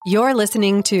You're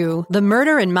listening to The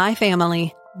Murder in My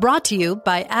Family, brought to you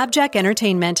by Abject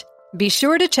Entertainment. Be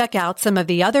sure to check out some of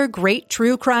the other great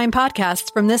true crime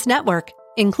podcasts from this network,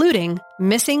 including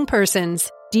Missing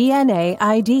Persons, DNA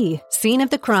ID, Scene of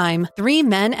the Crime, 3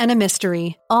 Men and a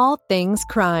Mystery, All Things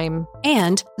Crime,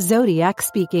 and Zodiac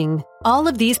Speaking. All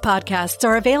of these podcasts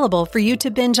are available for you to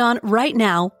binge on right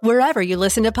now, wherever you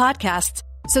listen to podcasts.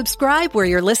 Subscribe where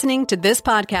you're listening to this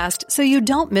podcast so you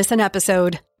don't miss an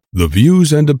episode. The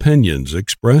views and opinions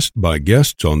expressed by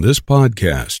guests on this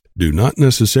podcast do not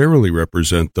necessarily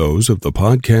represent those of the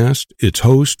podcast, its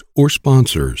host, or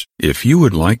sponsors. If you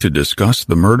would like to discuss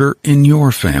the murder in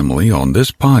your family on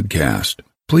this podcast,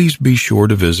 please be sure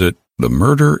to visit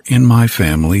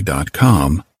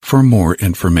themurderinmyfamily.com for more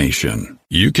information.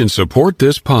 You can support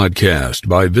this podcast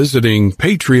by visiting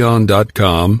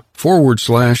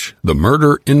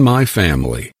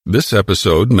patreon.com/themurderinmyfamily. This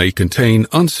episode may contain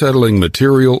unsettling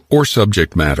material or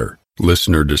subject matter.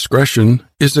 Listener discretion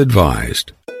is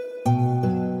advised.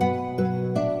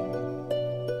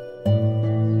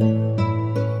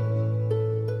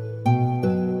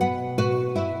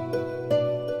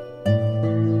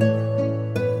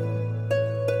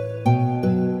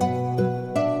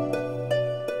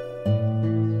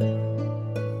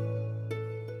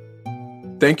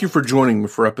 Thank you for joining me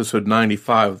for episode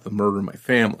 95 of The Murder in My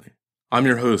Family. I'm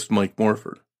your host, Mike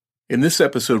Morford. In this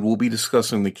episode, we'll be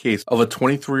discussing the case of a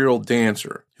 23-year-old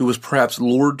dancer who was perhaps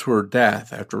lured to her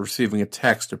death after receiving a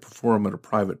text to perform at a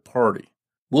private party.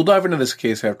 We'll dive into this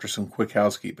case after some quick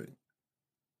housekeeping.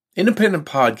 Independent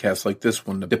podcasts like this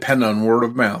one depend on word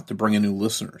of mouth to bring in new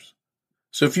listeners.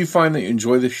 So if you find that you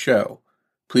enjoy this show,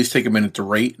 please take a minute to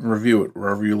rate and review it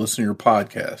wherever you listen to your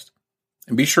podcast.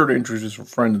 And be sure to introduce a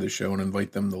friend to the show and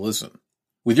invite them to listen.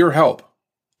 With your help,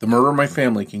 The Murder in My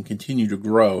Family can continue to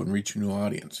grow and reach a new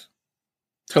audience.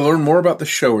 To learn more about the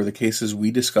show or the cases we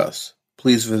discuss,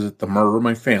 please visit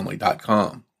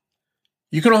themurderinmyfamily.com.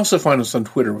 You can also find us on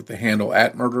Twitter with the handle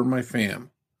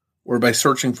 @MurderInMyFam, or by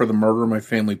searching for the Murder in My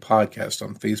Family podcast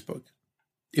on Facebook.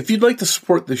 If you'd like to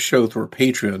support this show through a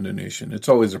Patreon donation, it's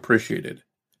always appreciated,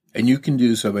 and you can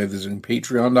do so by visiting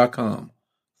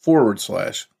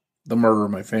patreon.com/The Murder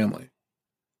in My Family.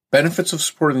 Benefits of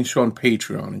supporting the show on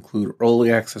Patreon include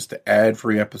early access to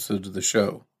ad-free episodes of the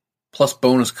show, plus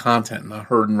bonus content not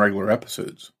heard in regular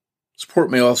episodes. Support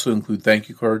may also include thank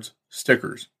you cards,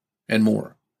 stickers, and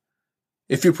more.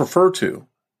 If you prefer to,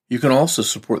 you can also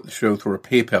support the show through a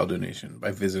PayPal donation by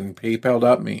visiting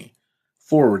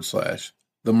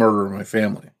paypal.me/The Murder in My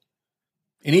Family.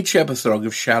 In each episode, I'll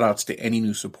give shout-outs to any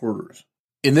new supporters.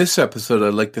 In this episode,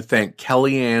 I'd like to thank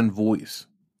Kellyanne Voice.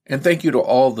 And thank you to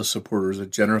all the supporters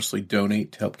that generously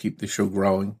donate to help keep the show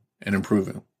growing and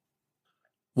improving.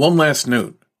 One last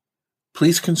note.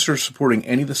 Please consider supporting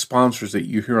any of the sponsors that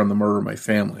you hear on The Murder in My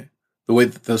Family, the way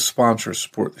that those sponsors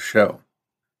support the show.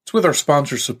 It's with our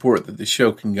sponsor support that the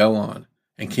show can go on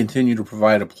and continue to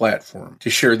provide a platform to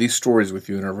share these stories with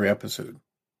you in every episode.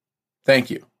 Thank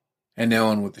you. And now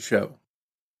on with the show.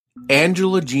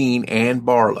 Angela Jean Ann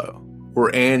Barlow,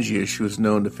 or Angie as she was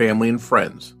known to family and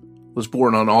friends, was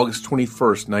born on August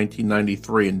 21st,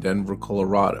 1993 in Denver,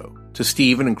 Colorado, to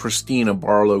Stephen and Christina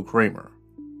Barlow Kramer.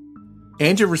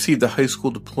 Angie received a high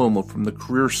school diploma from the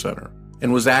Career Center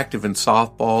and was active in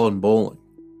softball and bowling.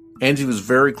 Angie was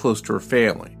very close to her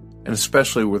family, and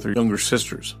especially with her younger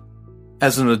sisters.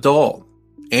 As an adult,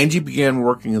 Angie began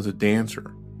working as a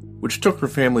dancer, which took her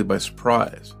family by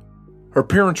surprise. Her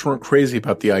parents weren't crazy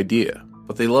about the idea,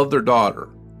 but they loved their daughter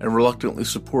and reluctantly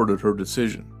supported her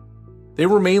decision. They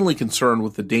were mainly concerned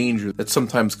with the danger that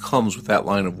sometimes comes with that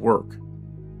line of work.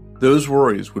 Those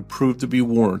worries would prove to be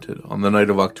warranted on the night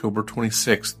of October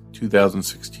 26,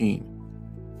 2016.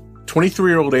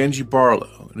 23-year-old Angie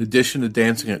Barlow, in addition to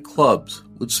dancing at clubs,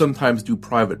 would sometimes do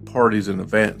private parties and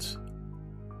events.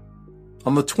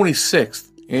 On the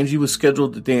 26th, Angie was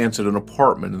scheduled to dance at an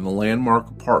apartment in the Landmark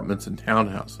Apartments and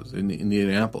Townhouses in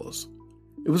Indianapolis.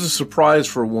 It was a surprise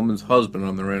for a woman's husband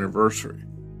on their anniversary.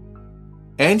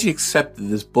 Angie accepted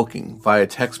this booking via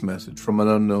text message from an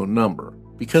unknown number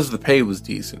because the pay was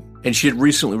decent, and she had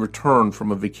recently returned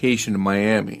from a vacation in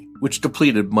Miami, which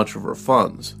depleted much of her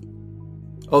funds.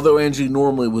 Although Angie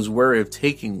normally was wary of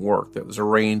taking work that was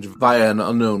arranged via an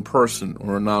unknown person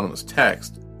or anonymous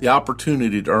text, the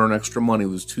opportunity to earn extra money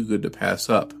was too good to pass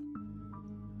up.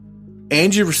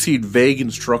 Angie received vague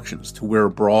instructions to wear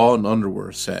a bra and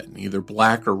underwear set in either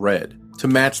black or red to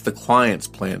match the client's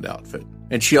planned outfit.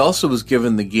 And she also was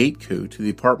given the gate code to the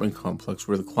apartment complex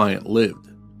where the client lived.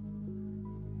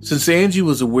 Since Angie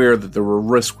was aware that there were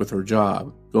risks with her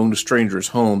job, going to strangers'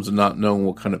 homes and not knowing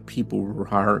what kind of people were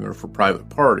hiring her for private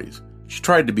parties, she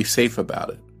tried to be safe about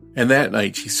it. And that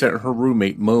night, she sent her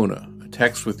roommate, Mona, a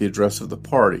text with the address of the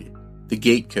party, the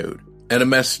gate code, and a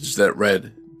message that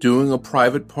read, "Doing a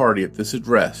private party at this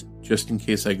address, just in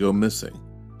case I go missing.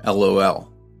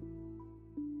 LOL."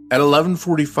 At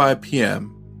 11:45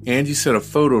 p.m., Angie sent a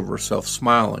photo of herself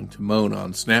smiling to Mona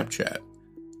on Snapchat.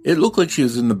 It looked like she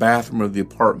was in the bathroom of the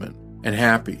apartment and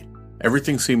happy.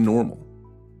 Everything seemed normal.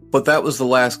 But that was the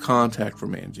last contact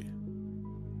from Angie.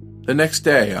 The next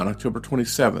day, on October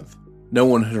 27th, no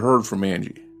one had heard from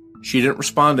Angie. She didn't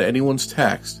respond to anyone's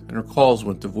text, and her calls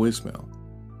went to voicemail.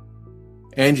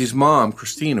 Angie's mom,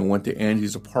 Christina, went to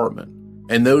Angie's apartment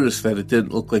and noticed that it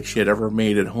didn't look like she had ever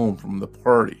made it home from the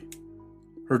party.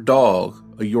 Her dog,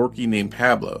 a Yorkie named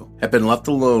Pablo, had been left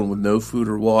alone with no food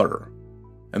or water,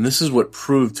 and this is what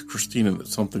proved to Christina that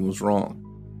something was wrong.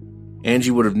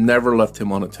 Angie would have never left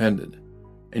him unattended,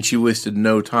 and she wasted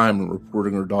no time in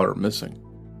reporting her daughter missing.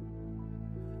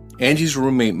 Angie's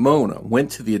roommate Mona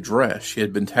went to the address she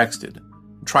had been texted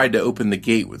and tried to open the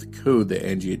gate with the code that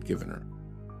Angie had given her,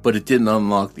 but it didn't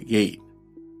unlock the gate.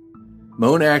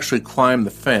 Mona actually climbed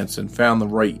the fence and found the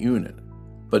right unit,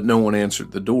 but no one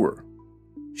answered the door.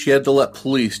 She had to let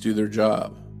police do their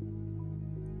job.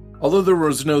 Although there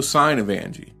was no sign of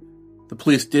Angie, the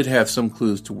police did have some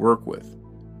clues to work with.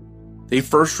 They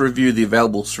first reviewed the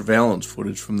available surveillance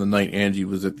footage from the night Angie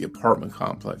was at the apartment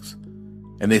complex,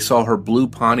 and they saw her blue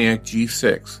Pontiac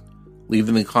G6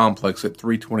 leaving the complex at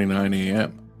 3:29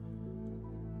 a.m.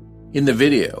 In the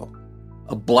video,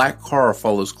 a black car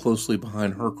follows closely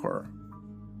behind her car.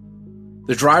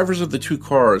 The drivers of the two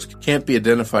cars can't be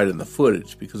identified in the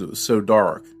footage because it was so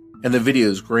dark, and the video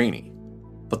is grainy,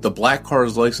 but the black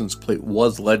car's license plate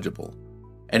was legible,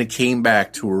 and it came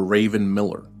back to a Raven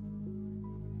Miller.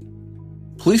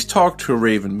 Police talked to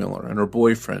Raven Miller and her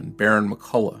boyfriend, Baron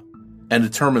McCullough, and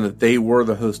determined that they were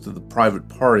the host of the private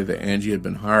party that Angie had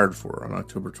been hired for on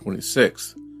October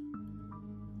 26th.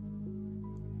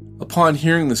 Upon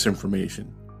hearing this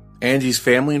information, Angie's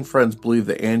family and friends believed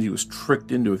that Angie was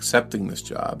tricked into accepting this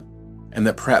job, and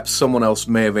that perhaps someone else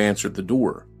may have answered the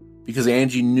door, because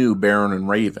Angie knew Baron and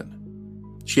Raven.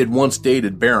 She had once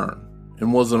dated Baron,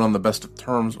 and wasn't on the best of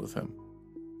terms with him.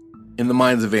 In the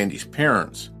minds of Angie's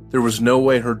parents, there was no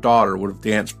way her daughter would have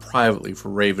danced privately for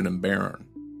Raven and Baron.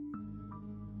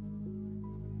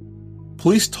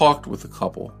 Police talked with the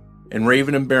couple, and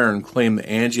Raven and Baron claimed that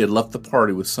Angie had left the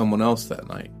party with someone else that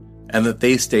night, and that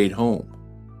they stayed home.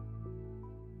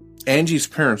 Angie's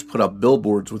parents put up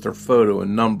billboards with her photo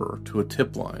and number to a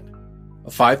tip line. A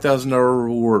 $5,000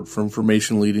 reward for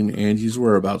information leading to Angie's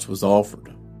whereabouts was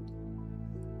offered.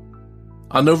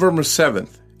 On November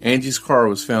 7th, Angie's car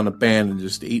was found abandoned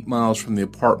just 8 miles from the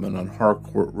apartment on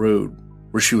Harcourt Road,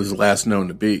 where she was last known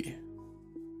to be.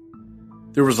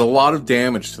 There was a lot of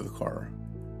damage to the car.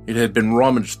 It had been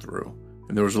rummaged through,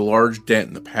 and there was a large dent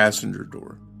in the passenger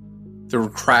door. There were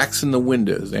cracks in the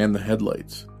windows and the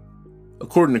headlights.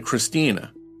 According to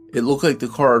Christina, it looked like the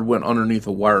car had went underneath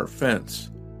a wire fence.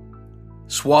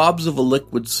 Swabs of a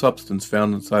liquid substance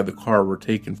found inside the car were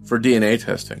taken for DNA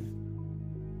testing.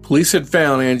 Police had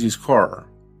found Angie's car,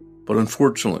 but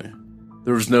unfortunately,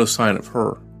 there was no sign of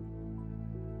her.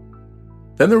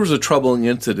 Then there was a troubling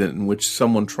incident in which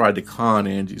someone tried to con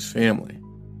Angie's family.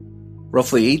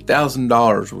 Roughly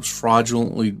 $8,000 was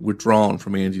fraudulently withdrawn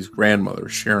from Angie's grandmother,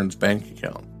 Sharon's bank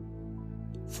account.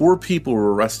 4 people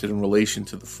were arrested in relation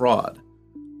to the fraud,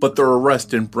 but their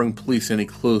arrest didn't bring police any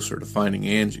closer to finding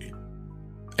Angie.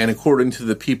 And according to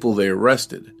the people they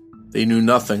arrested, they knew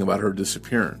nothing about her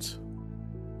disappearance.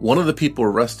 One of the people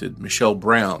arrested, Michelle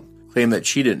Brown, claimed that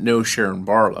she didn't know Sharon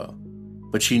Barlow,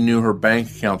 but she knew her bank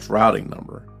account's routing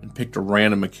number and picked a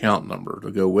random account number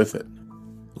to go with it.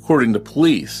 According to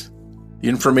police, the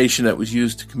information that was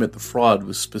used to commit the fraud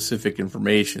was specific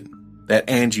information that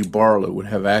Angie Barlow would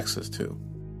have access to.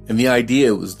 And the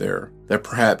idea was there that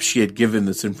perhaps she had given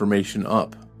this information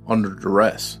up under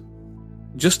duress.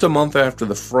 Just a month after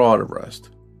the fraud arrest,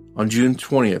 on June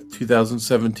 20th,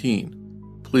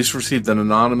 2017, police received an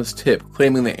anonymous tip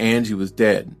claiming that Angie was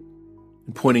dead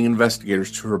and pointing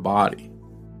investigators to her body.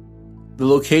 The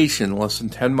location, less than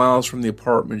 10 miles from the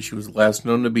apartment she was last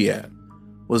known to be at,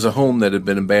 was a home that had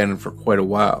been abandoned for quite a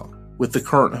while, with the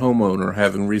current homeowner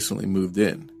having recently moved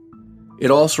in. It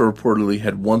also reportedly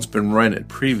had once been rented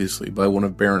previously by one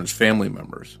of Baron's family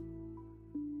members.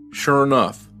 Sure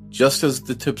enough, just as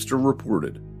the tipster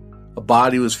reported, a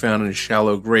body was found in a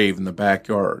shallow grave in the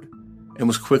backyard and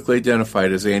was quickly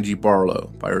identified as Angie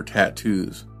Barlow by her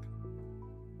tattoos.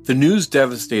 The news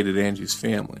devastated Angie's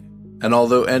family, and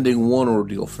although ending one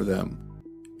ordeal for them,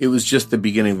 it was just the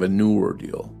beginning of a new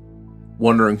ordeal,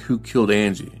 wondering who killed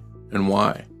Angie and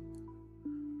why.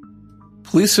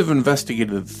 Police have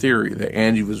investigated the theory that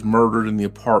Angie was murdered in the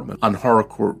apartment on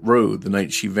Harcourt Road the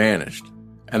night she vanished,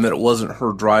 and that it wasn't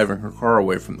her driving her car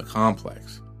away from the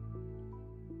complex.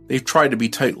 They've tried to be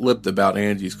tight-lipped about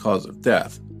Angie's cause of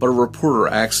death, but a reporter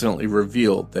accidentally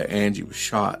revealed that Angie was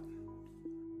shot.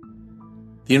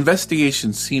 The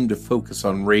investigation seemed to focus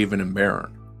on Raven and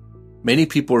Barron. Many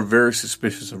people are very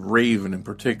suspicious of Raven in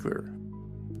particular.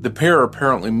 The pair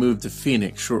apparently moved to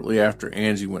Phoenix shortly after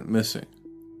Angie went missing.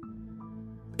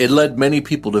 It led many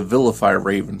people to vilify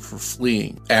Raven for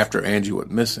fleeing after Angie went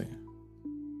missing.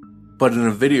 But in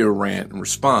a video rant in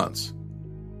response,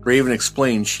 Raven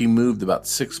explained she moved about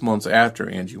 6 months after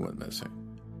Angie went missing,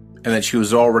 and that she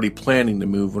was already planning to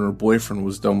move when her boyfriend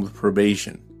was done with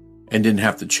probation and didn't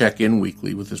have to check in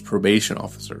weekly with his probation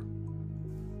officer.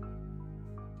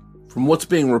 From what's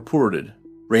being reported,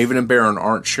 Raven and Barron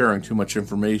aren't sharing too much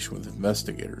information with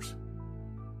investigators.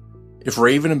 If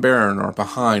Raven and Barron are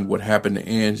behind what happened to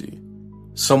Angie,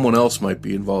 someone else might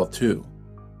be involved too.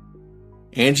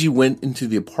 Angie went into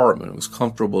the apartment and was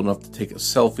comfortable enough to take a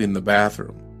selfie in the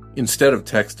bathroom, instead of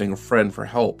texting a friend for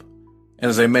help. And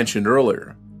as I mentioned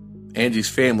earlier, Angie's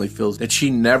family feels that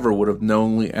she never would have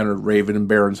knowingly entered Raven and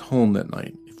Barron's home that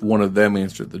night if one of them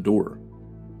answered the door.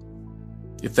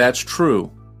 If that's true,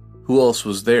 who else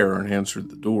was there and answered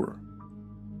the door?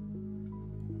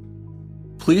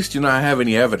 Police do not have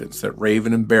any evidence that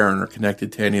Raven and Barron are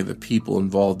connected to any of the people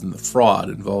involved in the fraud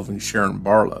involving Sharon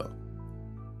Barlow.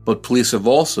 But police have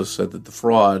also said that the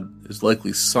fraud is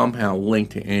likely somehow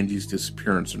linked to Angie's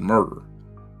disappearance and murder.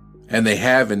 And they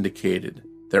have indicated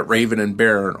that Raven and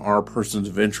Barron are persons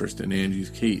of interest in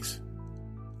Angie's case.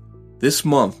 This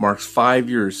month marks 5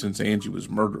 years since Angie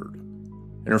was murdered,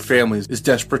 and her family is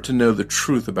desperate to know the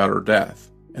truth about her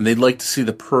death, and they'd like to see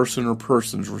the person or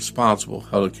persons responsible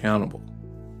held accountable.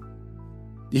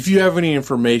 If you have any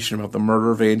information about the murder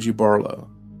of Angie Barlow,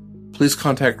 please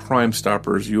contact Crime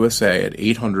Stoppers USA at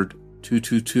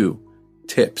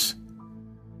 800-222-TIPS.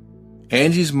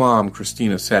 Angie's mom,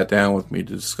 Christina, sat down with me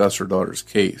to discuss her daughter's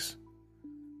case.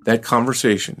 That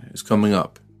conversation is coming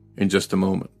up in just a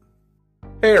moment.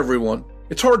 Hey everyone,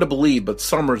 it's hard to believe, but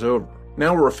summer's over.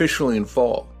 Now we're officially in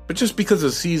fall. But just because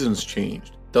the season's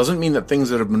changed doesn't mean that things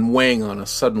that have been weighing on us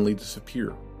suddenly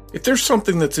disappear. If there's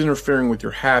something that's interfering with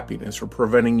your happiness or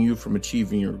preventing you from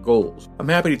achieving your goals, I'm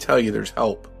happy to tell you there's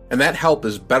help. And that help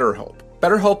is BetterHelp.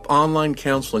 BetterHelp online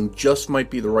counseling just might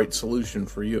be the right solution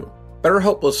for you.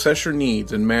 BetterHelp will assess your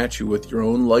needs and match you with your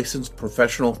own licensed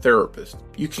professional therapist.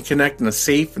 You can connect in a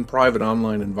safe and private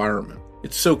online environment.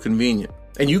 It's so convenient.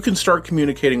 And you can start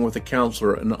communicating with a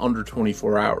counselor in under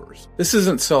 24 hours. This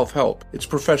isn't self-help, it's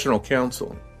professional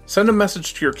counseling. Send a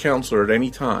message to your counselor at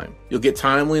any time. You'll get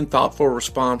timely and thoughtful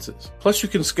responses. Plus, you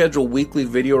can schedule weekly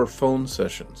video or phone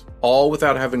sessions, all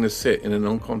without having to sit in an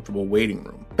uncomfortable waiting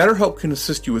room. BetterHelp can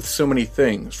assist you with so many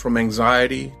things, from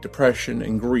anxiety, depression,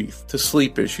 and grief, to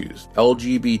sleep issues,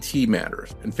 LGBT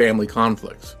matters, and family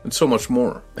conflicts, and so much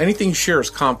more. Anything you share is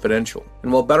confidential,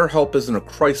 and while BetterHelp isn't a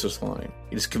crisis line,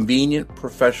 it is convenient,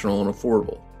 professional, and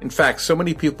affordable. In fact, so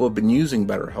many people have been using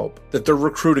BetterHelp that they're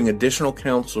recruiting additional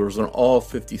counselors in all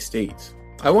 50 states.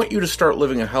 I want you to start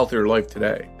living a healthier life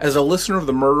today. As a listener of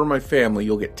the Murder in My Family,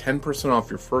 you'll get 10%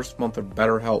 off your first month of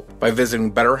BetterHelp by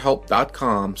visiting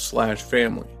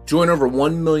BetterHelp.com/family. Join over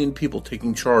 1 million people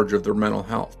taking charge of their mental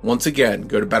health. Once again,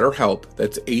 go to BetterHelp,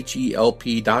 that's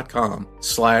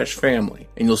HELP.com/family,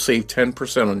 and you'll save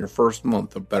 10% on your first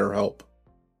month of BetterHelp.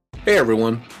 Hey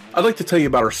everyone, I'd like to tell you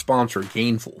about our sponsor,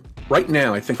 Gainful. Right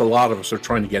now, I think a lot of us are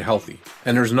trying to get healthy,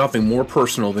 and there's nothing more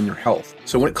personal than your health.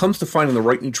 So when it comes to finding the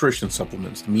right nutrition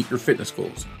supplements to meet your fitness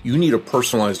goals, you need a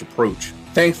personalized approach.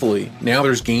 Thankfully, now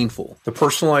there's Gainful, the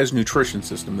personalized nutrition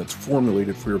system that's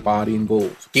formulated for your body and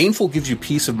goals. Gainful gives you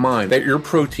peace of mind that your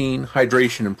protein,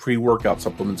 hydration, and pre-workout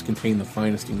supplements contain the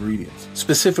finest ingredients,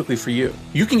 specifically for you.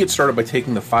 You can get started by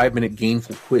taking the 5-minute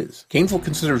Gainful quiz. Gainful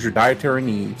considers your dietary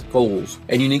needs, goals,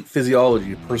 and unique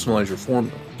physiology to personalize your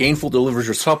formula. Gainful delivers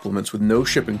your supplements with no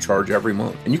shipping charge every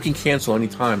month, and you can cancel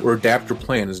anytime or adapt your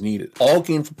plan as needed. All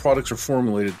Gainful products are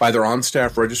formulated by their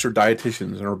on-staff registered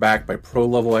dietitians and are backed by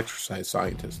pro-level exercise scientists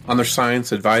on their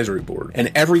science advisory board.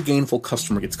 And every Gainful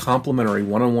customer gets complimentary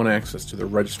one-on-one access to their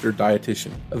registered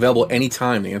dietitian, available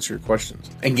anytime to answer your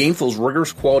questions. And Gainful's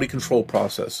rigorous quality control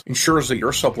process ensures that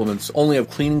your supplements only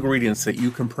have clean ingredients that you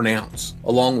can pronounce,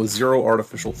 along with 0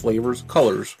 artificial flavors,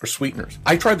 colors, or sweeteners.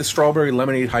 I tried the strawberry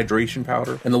lemonade hydration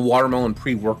powder and the watermelon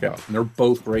pre-workout, and they're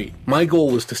both great. My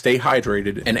goal was to stay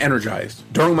hydrated and energized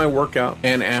during my workout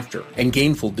and after, and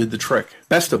Gainful did the trick.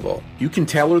 Best of all, you can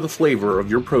tailor the flavor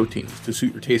of your proteins to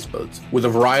suit your taste buds with a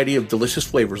variety of delicious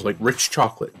flavors like rich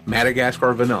chocolate,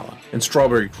 Madagascar vanilla, and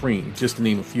strawberry cream, just to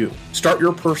name a few. Start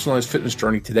your personalized fitness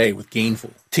journey today with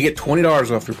Gainful. To get $20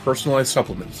 off your personalized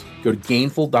supplements, go to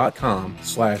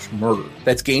gainful.com/murder.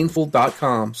 That's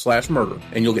gainful.com/murder,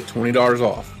 and you'll get $20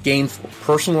 off. Gainful,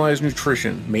 personalized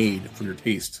nutrition made for your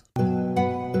taste.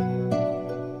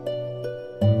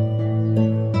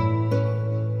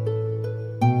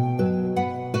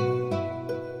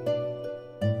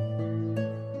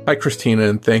 Hi, Christina,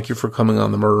 and thank you for coming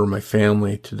on The Murder of My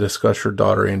Family to discuss your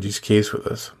daughter Angie's case with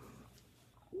us.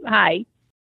 Hi.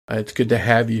 It's good to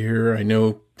have you here. I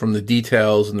know from the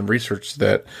details and the research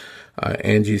that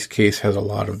Angie's case has a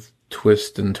lot of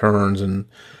twists and turns, and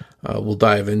we'll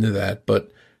dive into that.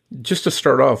 But just to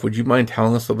start off, would you mind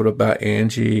telling us a little bit about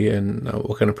Angie and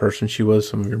what kind of person she was,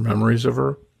 some of your memories of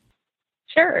her?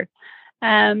 Sure.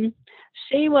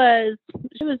 She was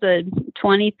a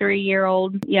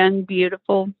 23-year-old young,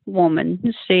 beautiful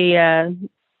woman. She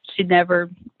never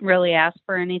really asked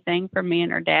for anything from me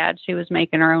and her dad. She was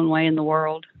making her own way in the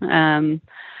world.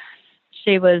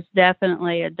 She was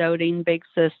definitely a doting big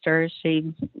sister.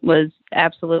 She was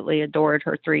absolutely adored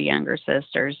her three younger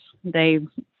sisters. They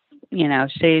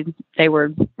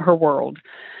were her world.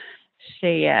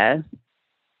 She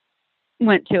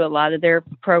went to a lot of their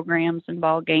programs and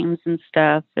ball games and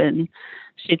stuff, and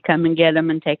she'd come and get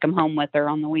them and take them home with her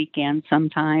on the weekend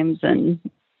sometimes, and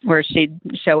where she'd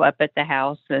show up at the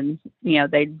house and,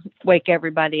 they'd wake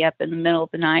everybody up in the middle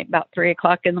of the night, about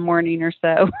 3:00 in the morning or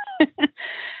so,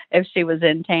 if she was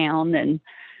in town. And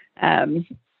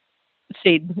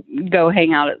she'd go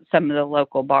hang out at some of the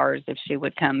local bars if she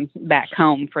would come back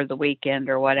home for the weekend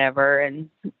or whatever, and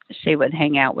she would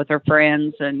hang out with her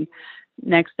friends. And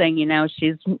next thing you know,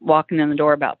 she's walking in the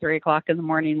door about 3:00 in the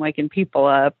morning, waking people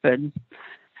up, and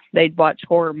they'd watch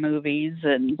horror movies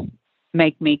and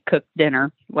make me cook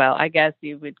dinner. Well, I guess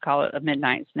you would call it a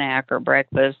midnight snack or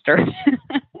breakfast. Or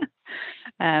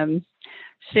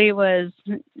she was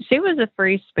a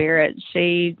free spirit.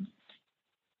 She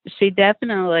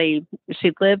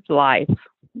lived life.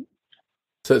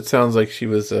 So it sounds like she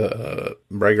was a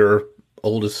regular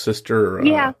oldest sister,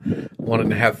 wanting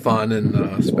to have fun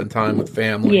and spend time with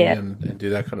family and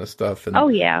do that kind of stuff. And,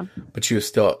 but she was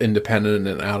still independent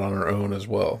and out on her own as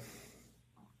well.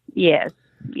 Yes.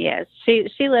 She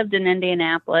lived in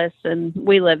Indianapolis, and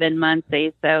we live in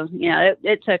Muncie. So,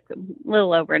 it took a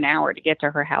little over an hour to get to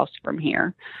her house from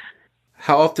here.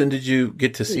 How often did you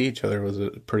get to see each other? Was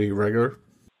it pretty regular?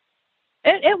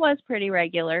 It was pretty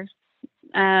regular.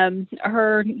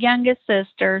 Her youngest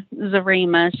sister,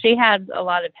 Zarema, she had a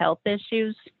lot of health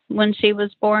issues when she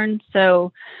was born.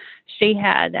 So she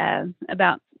had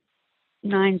about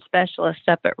 9 specialists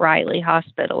up at Riley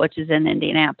Hospital, which is in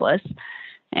Indianapolis.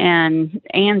 And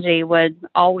Angie would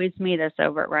always meet us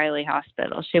over at Riley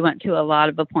Hospital. She went to a lot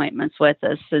of appointments with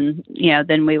us, and,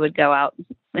 then we would go out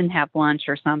and have lunch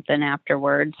or something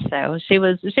afterwards. So she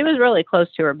was really close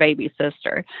to her baby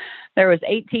sister. There was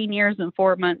 18 years and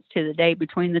 4 months to the day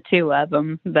between the two of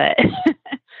them, but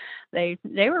they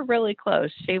were really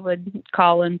close. She would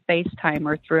call and FaceTime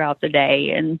her throughout the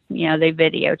day, and, they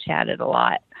video chatted a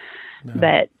lot. No.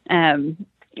 But,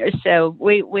 so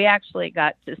we actually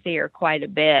got to see her quite a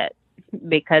bit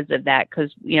because of that,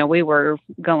 because, we were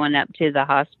going up to the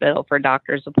hospital for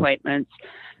doctor's appointments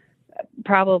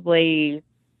probably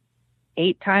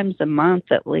 8 times a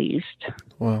month at least.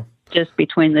 Wow. Just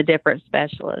between the different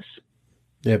specialists.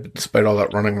 Yeah, but despite all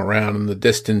that running around and the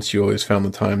distance, you always found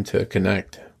the time to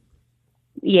connect.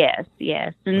 Yes.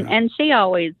 And she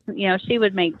always, she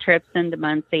would make trips into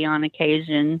Muncie on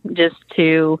occasion just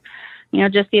to,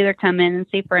 just either come in and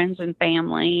see friends and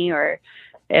family, or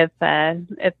if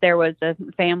there was a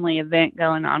family event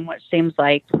going on, which seems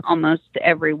like almost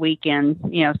every weekend,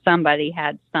 somebody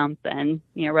had something,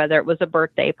 whether it was a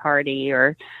birthday party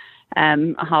or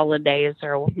holidays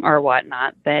or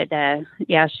whatnot. But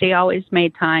she always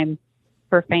made time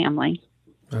for family.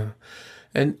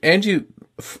 And Angie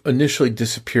initially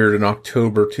disappeared in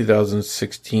October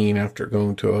 2016 after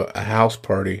going to a house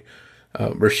party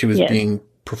where she was being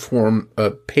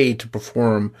paid to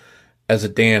perform as a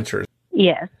dancer.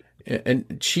 Yes.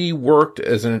 And she worked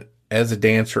as a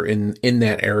dancer in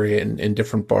that area in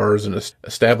different bars and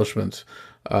establishments.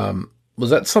 Was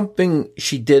that something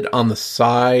she did on the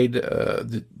side,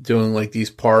 doing like these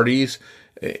parties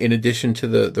in addition to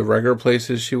the regular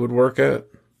places she would work at?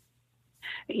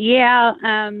 Yeah,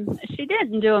 she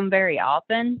didn't do them very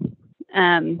often.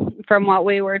 From what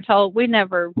we were told, we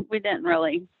didn't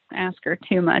really ask her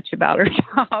too much about her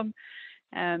job.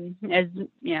 as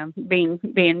you know,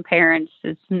 being parents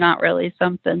is not really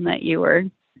something that you were,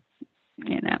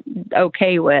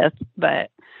 okay with, but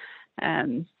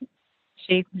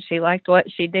she liked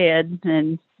what she did,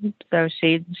 and so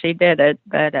she did it.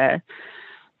 But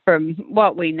from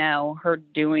what we know, her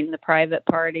doing the private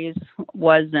parties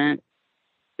wasn't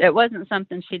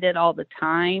something she did all the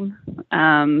time.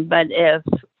 But if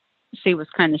she was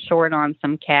kind of short on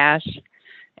some cash,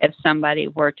 if somebody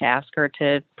were to ask her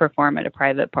to perform at a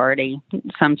private party,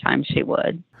 sometimes she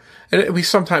would. And we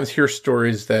sometimes hear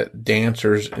stories that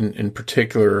dancers in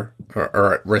particular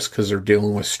are at risk because they're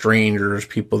dealing with strangers,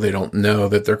 people they don't know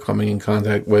that they're coming in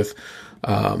contact with.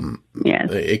 Yes.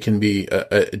 It can be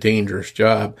a dangerous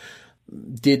job.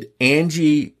 Did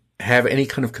Angie have any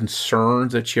kind of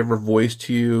concerns that she ever voiced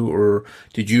to you, or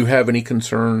did you have any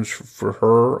concerns for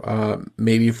her,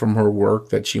 maybe from her work,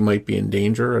 that she might be in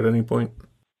danger at any point?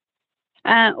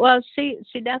 Well, she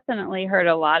definitely heard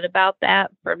a lot about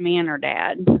that from me and her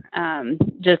dad.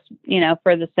 Just,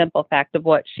 for the simple fact of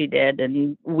what she did,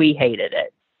 and we hated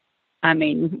it. I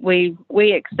mean,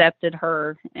 we accepted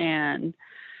her and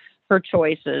her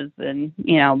choices, and,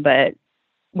 but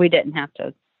we didn't have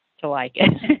to like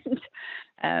it.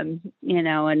 And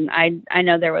I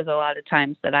know there was a lot of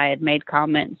times that I had made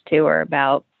comments to her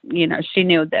about, she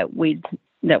knew that we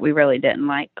really didn't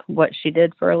like what she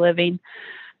did for a living.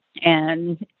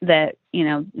 And that,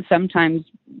 sometimes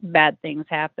bad things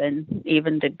happen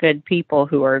even to good people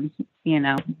who are,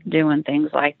 doing things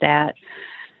like that.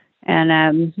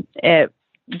 And it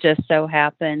just so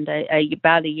happened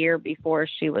about a year before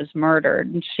she was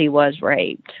murdered, she was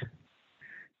raped.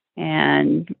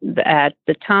 And at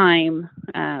the time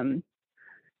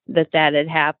that had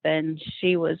happened,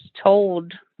 she was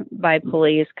told by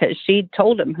police, because she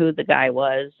told them who the guy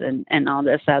was and all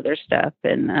this other stuff.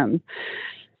 And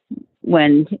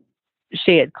when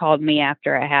she had called me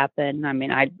after it happened, I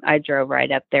mean, I drove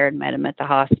right up there and met him at the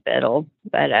hospital.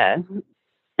 But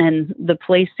and the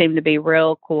police seemed to be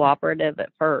real cooperative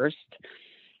at first.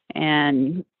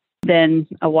 And then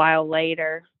a while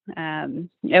later, it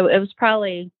was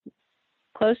probably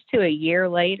close to a year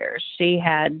later, she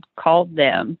had called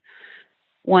them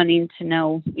wanting to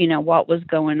know, what was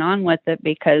going on with it,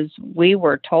 because we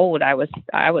were told, I was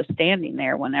standing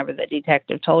there whenever the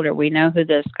detective told her, we know who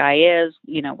this guy is,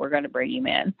 we're going to bring him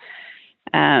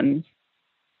in.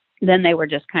 Then they were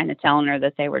just kind of telling her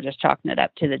that they were just chalking it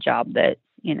up to the job, that,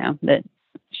 that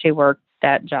she worked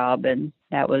that job, and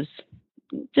that was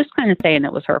just kind of saying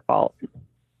it was her fault.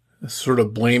 Sort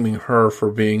of blaming her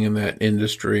for being in that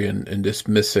industry and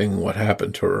dismissing what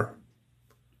happened to her.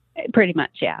 Pretty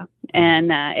much, yeah.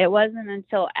 And it wasn't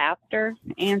until after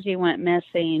Angie went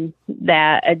missing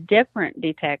that a different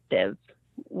detective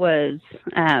was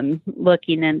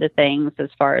looking into things as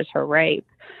far as her rape.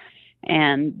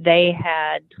 And they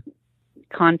had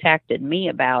contacted me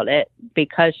about it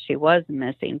because she was a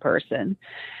missing person.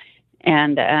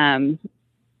 And,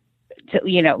 to,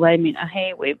 let me know,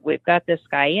 hey, we've got this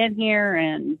guy in here,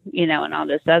 and, and all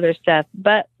this other stuff,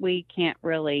 but we can't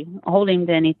really hold him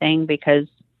to anything because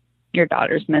your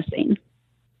daughter's missing.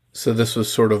 So this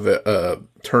was sort of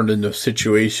turned into a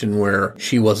situation where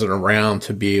she wasn't around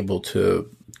to be able to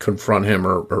confront him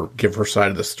or give her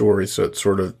side of the story, so it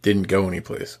sort of didn't go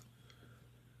anyplace.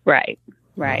 Right.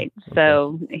 Okay.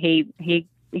 So he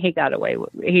got away with,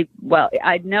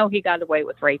 I know he got away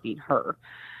with raping her.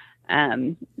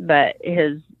 But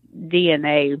his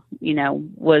DNA,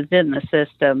 was in the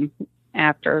system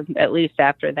at least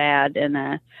after that.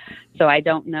 And, so I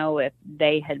don't know if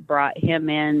they had brought him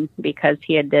in because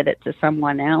he had did it to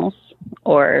someone else,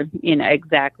 or,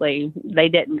 exactly. They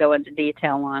didn't go into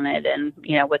detail on it. And,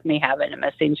 with me having a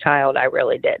missing child, I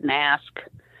really didn't ask.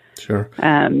 Sure.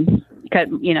 Cause,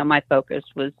 my focus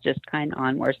was just kind of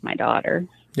on where's my daughter.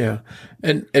 Yeah.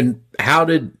 And how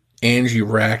did Angie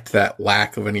react that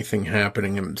lack of anything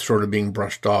happening and sort of being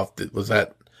brushed off? Was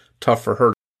that tough for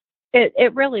her?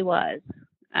 It really was.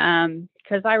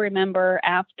 Because I remember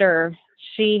after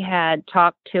she had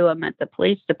talked to him at the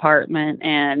police department,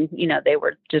 and, they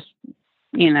were just,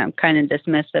 kind of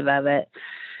dismissive of it.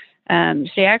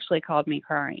 She actually called me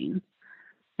crying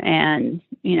and,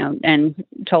 and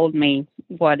told me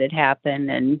what had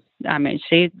happened. And I mean,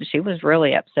 she was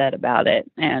really upset about it,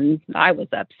 and I was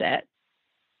upset,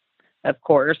 of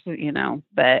course,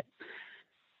 but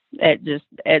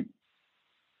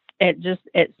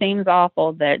it seems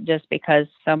awful that just because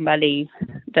somebody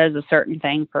does a certain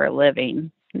thing for a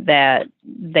living, that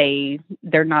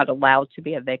they're not allowed to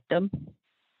be a victim.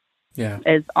 Yeah.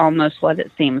 Is almost what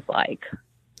it seems like.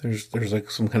 There's like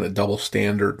some kind of double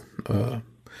standard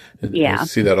Yeah. I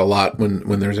see that a lot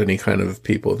when there's any kind of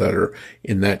people that are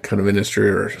in that kind of industry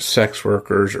or sex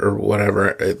workers or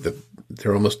whatever.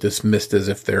 They're almost dismissed as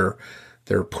if they're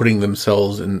putting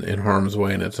themselves in harm's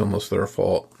way, and it's almost their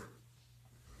fault.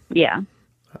 Yeah.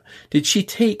 Did she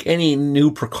take any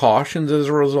new precautions as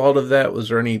a result of that? Was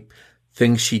there any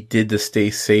things she did to stay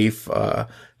safe, to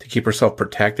keep herself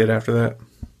protected after that?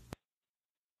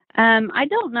 I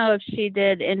don't know if she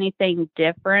did anything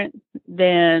different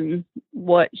than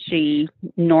what she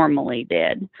normally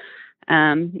did.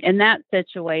 In that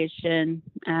situation,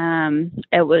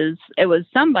 it was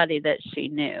somebody that she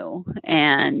knew,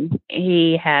 and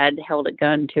he had held a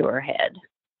gun to her head.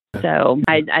 So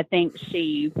I think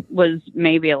she was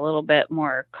maybe a little bit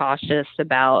more cautious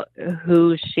about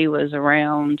who she was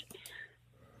around,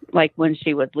 like when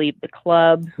she would leave the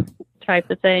club type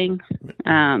of thing.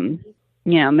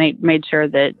 Made sure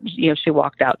that, she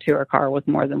walked out to her car with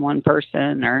more than one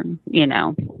person, or. And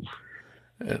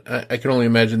I can only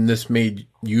imagine this made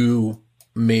you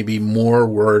maybe more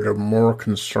worried or more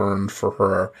concerned for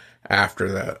her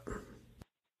after that.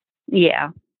 Yeah,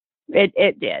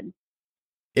 it did.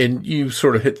 And you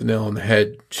sort of hit the nail on the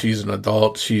head. She's an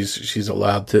adult. She's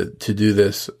allowed to do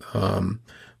this.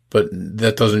 But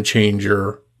that doesn't change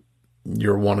your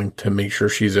wanting to make sure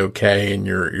she's okay, and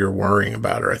you're worrying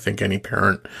about her. I think any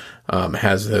parent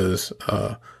has those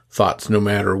thoughts, no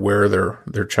matter where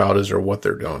their child is or what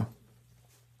they're doing.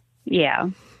 Yeah.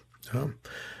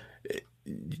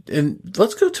 And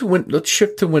let's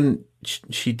shift to when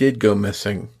she did go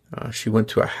missing. She went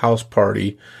to a house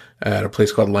party at a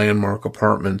place called Landmark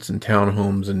Apartments and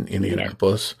Townhomes in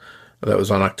Indianapolis. Yeah. That was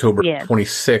on October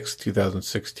 26,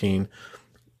 2016.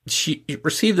 She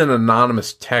received an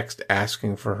anonymous text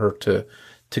asking for her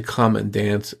to come and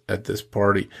dance at this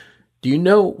party. Do you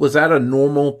know, was that a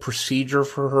normal procedure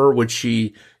for her? Would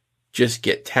she just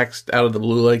get text out of the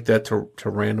blue like that to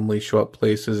randomly show up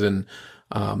places? And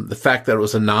the fact that it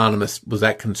was anonymous, was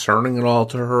that concerning at all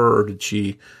to her, or did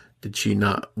she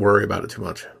not worry about it too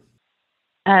much?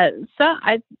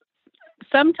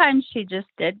 Sometimes she just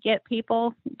did get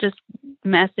people just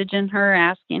messaging her,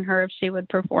 asking her if she would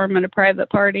perform at a private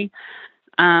party.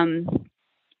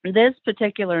 This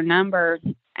particular number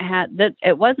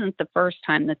it wasn't the first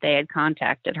time that they had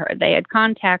contacted her. They had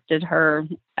contacted her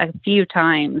a few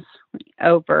times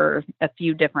over a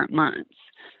few different months,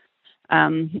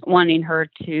 wanting her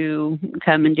to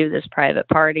come and do this private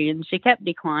party, and she kept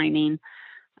declining.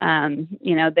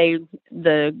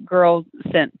 The girl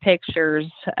sent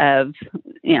pictures of,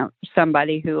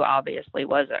 somebody who obviously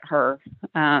wasn't her.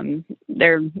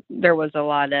 There was a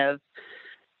lot of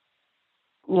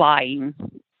lying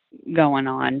going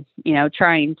on,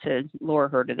 trying to lure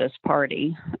her to this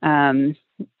party. And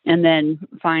then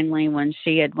finally, when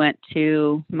she had went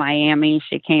to Miami,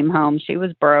 she came home, she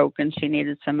was broke and she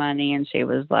needed some money, and she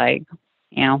was like,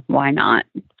 why not?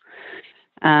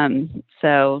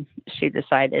 So she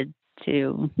decided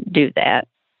to do that.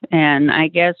 And I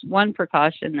guess one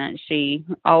precaution that she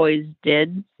always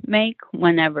did make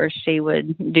whenever she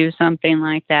would do something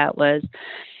like that was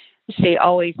she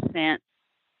always sent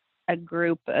a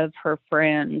group of her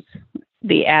friends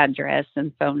the address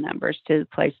and phone numbers to the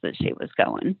place that she was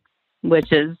going,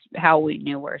 which is how we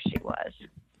knew where she was.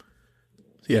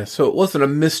 Yeah, so it wasn't a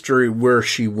mystery where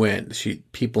she went.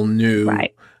 People knew.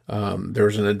 Right. There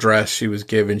was an address she was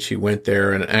given. She went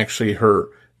there, and actually her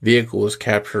vehicle was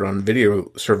captured on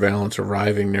video surveillance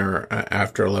arriving there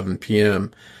after 11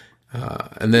 p.m.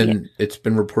 And then it's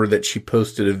been reported that she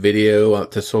posted a video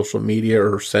out to social media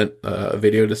or sent a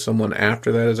video to someone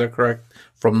after that. Is that correct?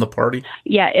 From the party?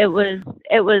 Yeah, it was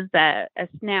a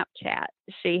Snapchat.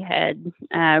 She had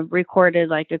recorded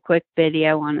like a quick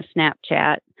video on a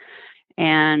Snapchat,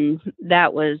 and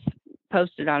that was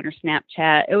posted on her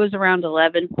Snapchat. It was around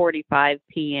 11:45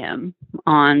 p.m.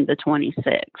 on the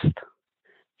 26th.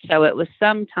 So it was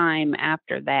sometime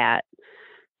after that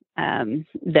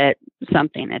that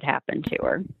something had happened to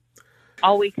her.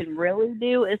 All we can really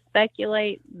do is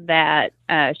speculate that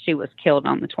she was killed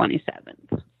on the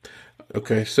 27th.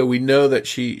 Okay, so we know that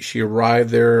she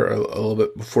arrived there a little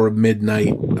bit before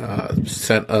midnight,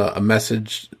 sent a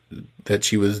message that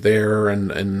she was there,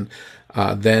 and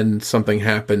then something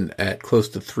happened at close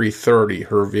to 3:30.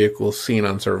 Her vehicle seen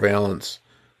on surveillance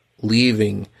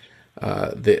leaving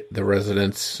the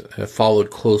residence,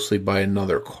 followed closely by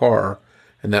another car,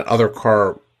 and that other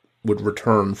car would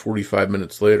return 45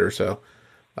 minutes later. So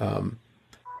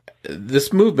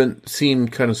this movement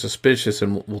seemed kind of suspicious,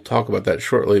 and we'll talk about that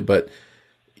shortly, but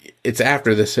it's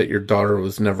after this that your daughter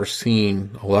was never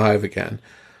seen alive again.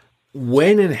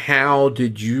 When and how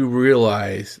did you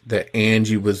realize that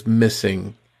Angie was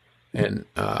missing And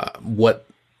what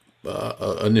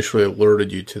initially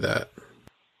alerted you to that?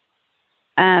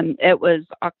 It was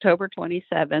October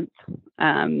 27th,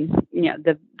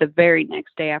 the very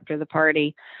next day after the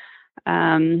party.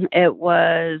 It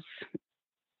was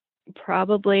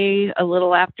probably a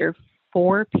little after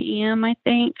 4 p.m., I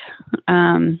think.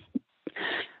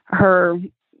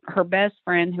 Her best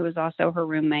friend, who was also her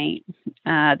roommate,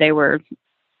 they were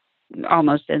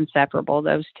almost inseparable,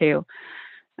 those two.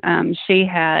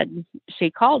 She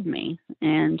called me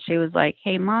and she was like,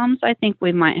 "Hey, Moms, I think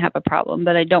we might have a problem,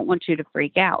 but I don't want you to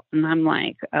freak out." And I'm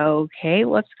like, "Okay,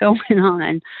 what's going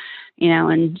on?"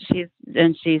 And she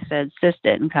said, "Sis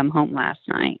didn't come home last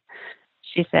night."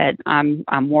 She said,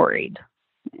 I'm worried."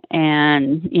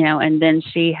 And, and then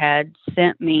she had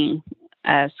sent me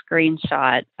a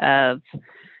screenshot of,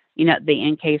 the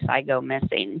 "in case I go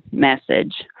missing"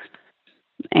 message.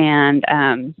 And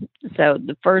so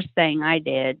the first thing I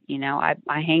did,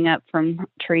 I hang up from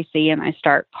Tracy and I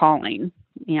start calling.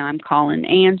 I'm calling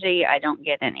Angie. I don't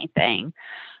get anything.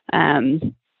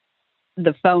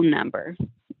 The phone number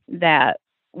that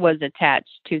was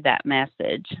attached to that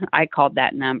message, I called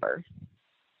that number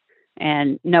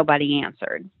and nobody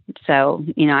answered. So,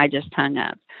 I just hung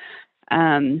up.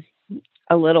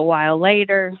 A little while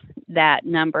later, that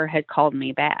number had called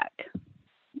me back.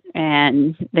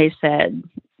 And they said,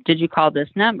 "Did you call this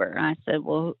number?" And I said,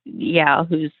 "Well, yeah,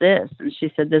 who's this?" And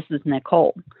she said, "This is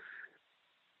Nicole."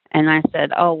 And I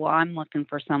said, "Oh, well, I'm looking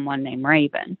for someone named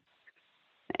Raven."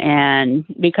 And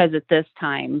because at this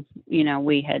time,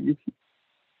 we had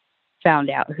found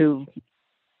out who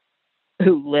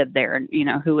lived there and,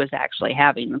 who was actually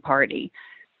having the party.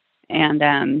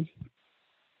 And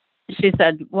she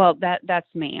said, "Well,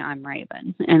 that's me. I'm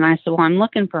Raven." And I said, "Well, I'm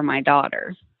looking for my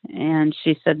daughter." And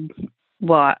she said,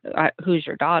 "Well, who's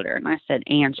your daughter?" And I said,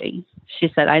 "Angie."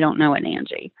 She said, "I don't know an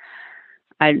Angie."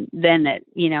 Then it,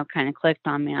 kind of clicked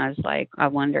on me. I was like, I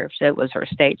wonder if it was her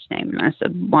stage name. And I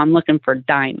said, "Well, I'm looking for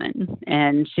Diamond."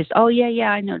 And she said, "Oh,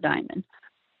 yeah, I know Diamond."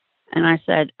 And I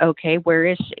said, "Okay, where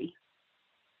is she?"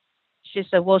 She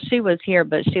said, "Well, she was here,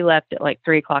 but she left at like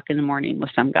 3:00 in the morning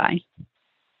with some guy."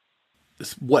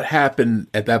 What happened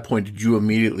at that point? Did you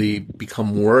immediately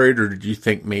become worried, or did you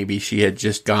think maybe she had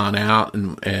just gone out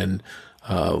and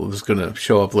was going to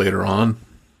show up later on?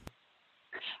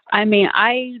 I mean,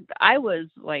 I was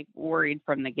like worried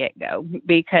from the get-go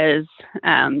because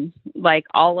like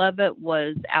all of it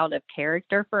was out of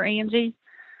character for Angie.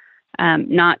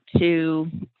 Not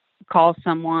to call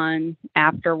someone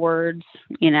afterwards,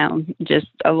 just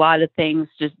a lot of things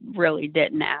just really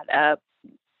didn't add up.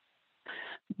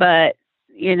 But,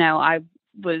 I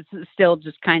was still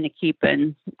just kind of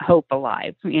keeping hope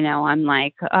alive. I'm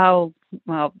like, oh,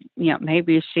 well,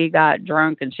 maybe she got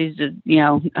drunk and she's just,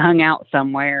 hung out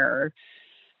somewhere,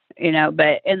 or,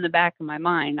 but in the back of my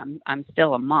mind, I'm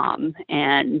still a mom.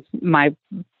 And my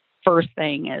first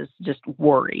thing is just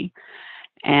worry.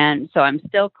 And so I'm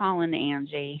still calling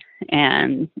Angie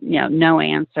and, no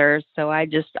answers. So I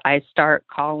start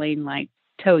calling like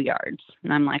tow yards.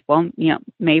 And I'm like, well,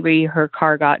 maybe her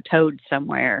car got towed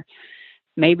somewhere.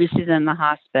 Maybe she's in the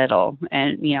hospital.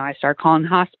 And, I start calling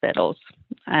hospitals.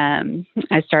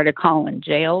 I started calling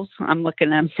jails. I'm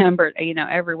looking at numbers,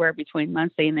 everywhere between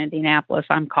Muncie and Indianapolis,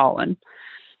 I'm calling.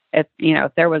 If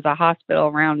there was a hospital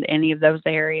around any of those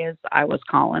areas, I was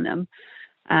calling them.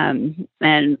 And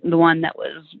the one that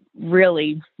was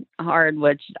really hard,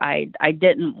 which I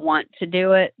didn't want to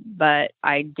do it, but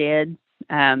I did.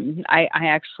 I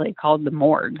actually called the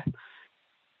morgue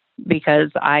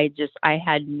because I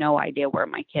had no idea where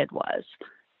my kid was.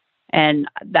 And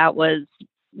that was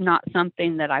not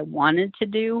something that I wanted to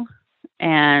do.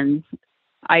 And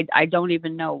I don't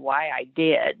even know why I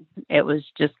did. It was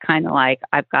just kind of like,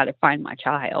 I've got to find my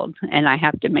child and I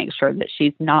have to make sure that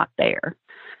she's not there.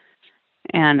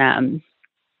 And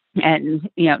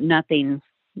nothing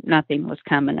was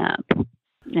coming up.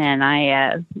 And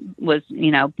I was,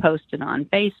 posted on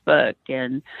Facebook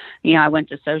and, I went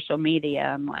to social media.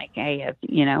 I'm like, hey, if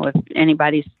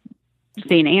anybody's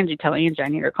seen Angie, tell Angie I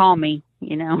need her to call me,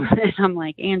 and I'm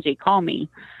like, Angie, call me.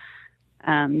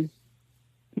 And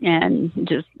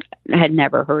just had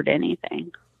never heard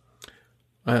anything.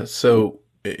 So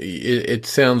it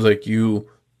sounds like you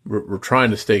were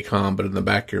trying to stay calm, but in the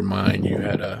back of your mind, you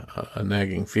had a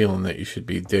nagging feeling that you should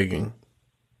be digging.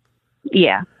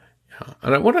 Yeah.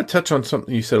 And I want to touch on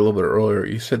something you said a little bit earlier.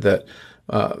 You said that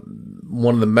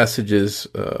one of the messages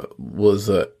was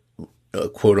a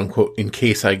quote unquote, "in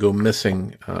case I go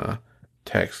missing"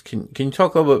 text. Can you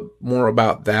talk a little bit more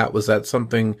about that? Was that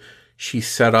something she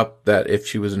set up that if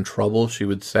she was in trouble, she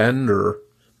would send, or?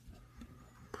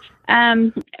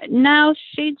 No,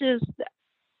 she just,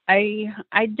 I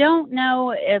don't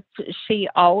know if she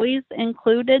always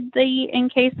included the in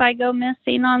case I go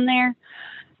missing on there.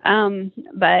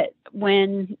 But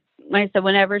like I said,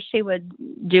 whenever she would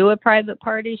do a private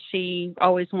party, she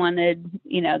always wanted,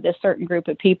 this certain group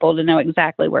of people to know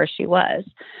exactly where she was.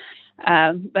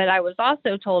 But I was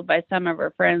also told by some of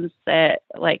her friends that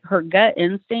like her gut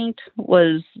instinct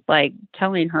was like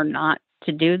telling her not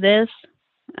to do this.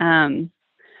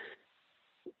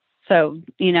 So,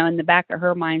 in the back of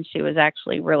her mind, she was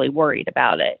actually really worried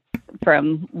about it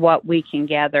from what we can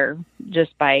gather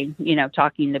just by,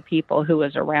 talking to people who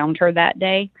was around her that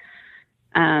day.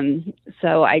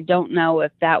 So I don't know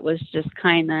if that was just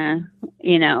kind of,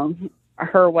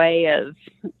 her way of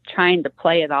trying to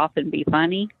play it off and be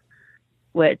funny,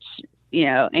 which,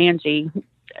 Angie,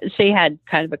 she had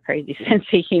kind of a crazy sense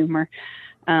of humor,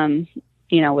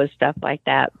 with stuff like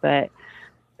that. But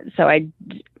so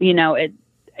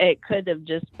it could have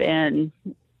just been,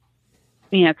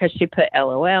 because she put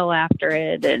LOL after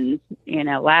it and,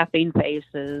 laughing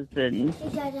faces and,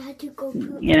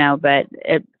 but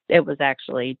it was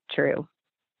actually true.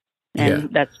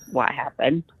 And that's what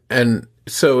happened. And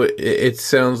so it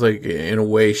sounds like in a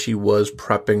way she was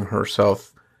prepping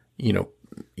herself, even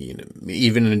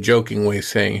in a joking way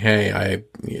saying, hey,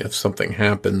 if something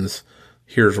happens,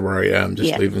 here's where I am,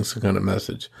 just leaving some kind of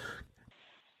message.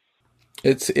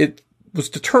 It was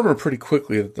determined pretty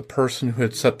quickly that the person who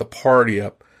had set the party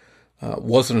up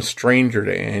wasn't a stranger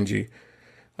to Angie.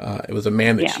 It was a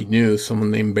man that she knew,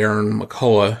 someone named Baron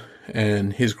McCullough,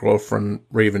 and his girlfriend,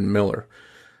 Raven Miller.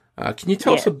 Can you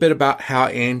tell us a bit about how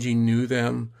Angie knew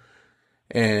them?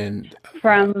 And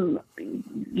from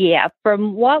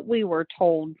what we were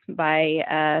told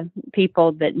by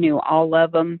people that knew all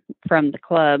of them from the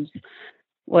clubs,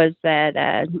 was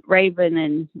that Raven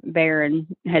and Baron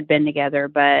had been together,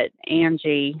 but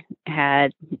Angie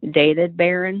had dated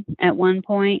Baron at one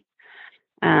point,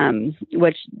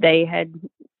 which they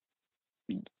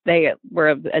were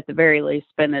at the very least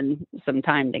spending some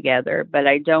time together. But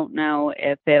I don't know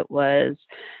if it was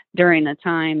during a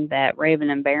time that Raven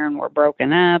and Baron were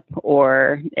broken up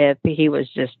or if he was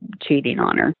just cheating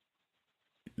on her.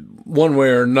 One way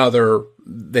or another,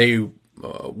 they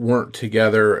weren't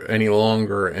together any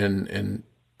longer, and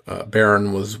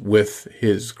Baron was with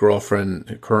his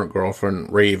current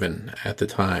girlfriend, Raven, at the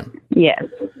time. Yes.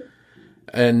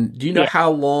 And do you know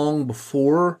how long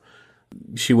before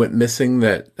she went missing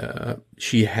that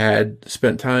she had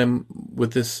spent time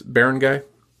with this Baron guy?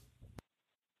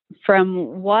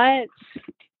 From what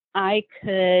I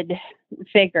could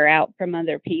figure out from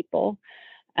other people,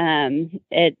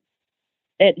 it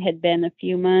had been a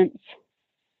few months.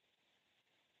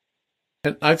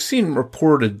 And I've seen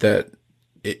reported that,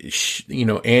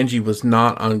 Angie was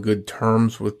not on good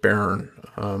terms with Baron.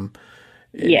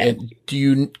 Yes.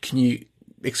 Can you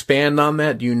expand on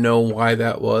that? Do you know why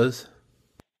that was?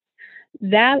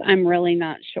 That I'm really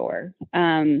not sure.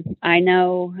 I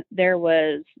know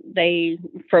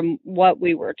from what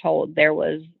we were told, there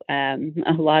was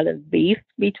a lot of beef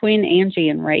between Angie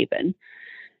and Raven.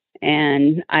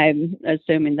 And I'm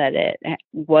assuming that it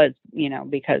was,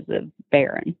 because of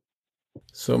Baron.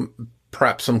 So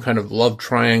perhaps some kind of love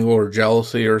triangle or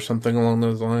jealousy or something along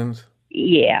those lines?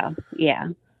 Yeah.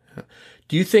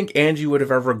 Do you think Angie would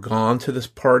have ever gone to this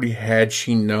party had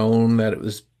she known that it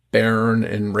was Baron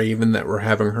and Raven that were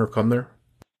having her come there?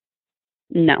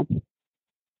 No.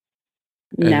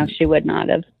 No, she would not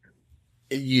have.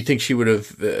 You think she would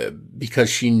have, because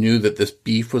she knew that this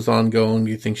beef was ongoing,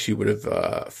 do you think she would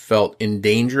have felt in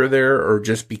danger there, or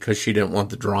just because she didn't want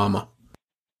the drama?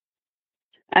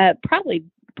 Probably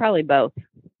both.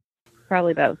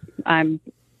 Probably both. I'm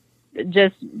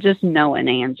just knowing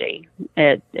Angie.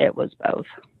 It was both.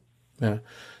 Yeah.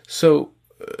 So,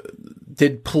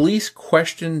 did police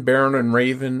question Baron and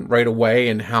Raven right away,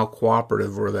 and how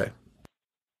cooperative were they?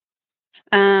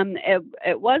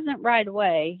 It wasn't right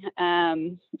away. After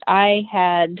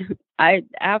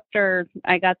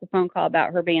I got the phone call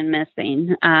about her being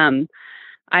missing,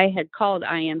 I had called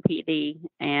IMPD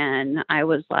and I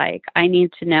was like, I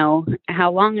need to know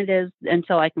how long it is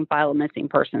until I can file a missing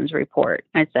persons report.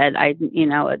 I said,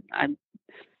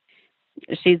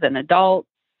 she's an adult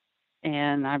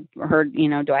and I've heard,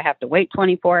 do I have to wait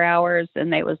 24 hours?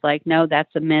 And they was like, no,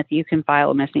 that's a myth. You can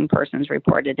file a missing persons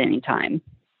report at any time.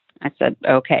 I said,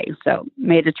 okay. So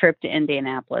made a trip to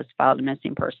Indianapolis, filed a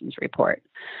missing persons report.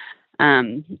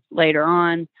 Later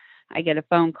on, I get a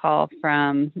phone call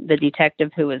from the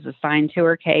detective who was assigned to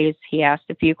her case. He asked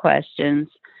a few questions,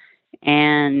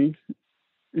 and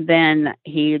then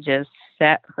he just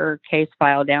set her case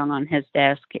file down on his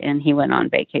desk and he went on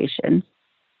vacation.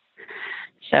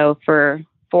 So for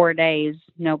 4 days,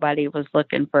 nobody was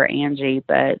looking for Angie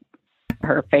but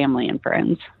her family and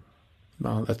friends.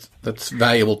 Well, that's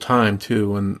valuable time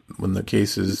too when the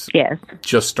case is Yes.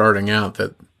 just starting out.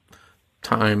 That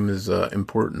time is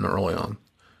important early on.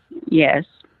 Yes,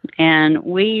 and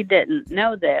we didn't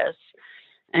know this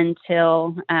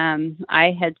until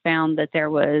I had found that there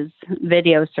was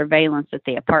video surveillance at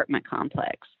the apartment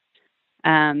complex.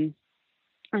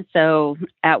 So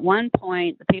at one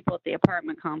point, the people at the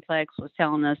apartment complex was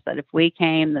telling us that if we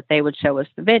came, that they would show us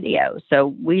the video.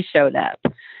 So we showed up.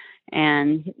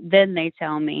 And then they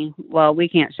tell me, well, we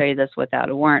can't show you this without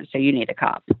a warrant, so you need a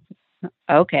cop.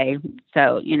 Okay.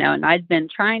 So, and I'd been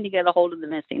trying to get a hold of the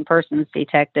missing persons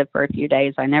detective for a few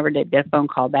days. I never did get a phone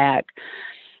call back.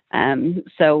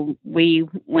 So we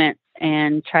went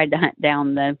and tried to hunt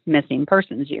down the missing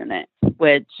persons unit,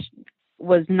 which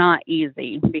was not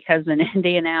easy because in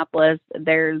Indianapolis,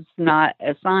 there's not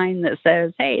a sign that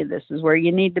says, hey, this is where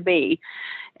you need to be.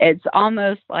 It's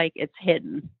almost like it's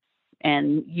hidden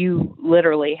and you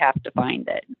literally have to find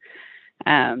it.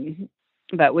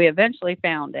 But we eventually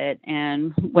found it.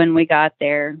 And when we got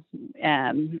there,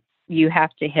 you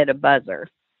have to hit a buzzer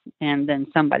and then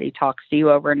somebody talks to you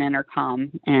over an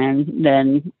intercom and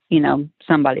then,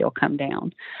 somebody will come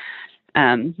down.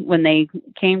 When they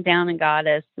came down and got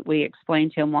us, we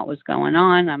explained to them what was going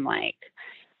on. I'm like,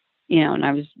 and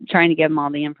I was trying to give them all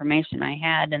the information I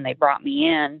had, and they brought me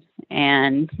in,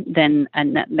 and then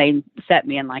they set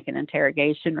me in like an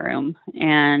interrogation room.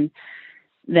 And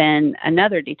then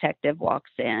another detective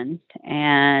walks in,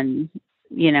 and,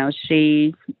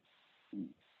 she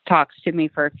talks to me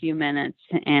for a few minutes,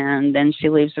 and then she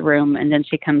leaves the room, and then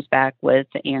she comes back with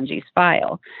Angie's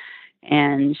file.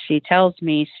 And she tells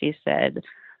me, she said,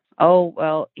 oh,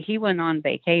 well, he went on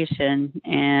vacation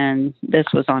and this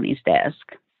was on his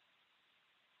desk.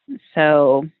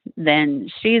 So then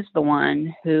she's the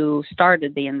one who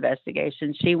started the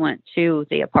investigation. She went to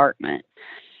the apartment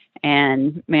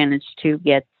and managed to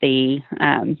get the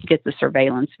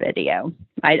surveillance video.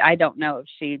 I don't know if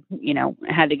she,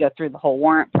 had to go through the whole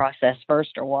warrant process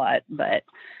first or what, but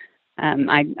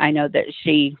I know that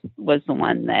she was the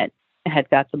one that had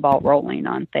got the ball rolling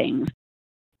on things.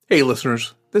 Hey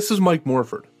listeners, this is Mike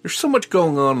Morford. There's so much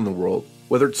going on in the world,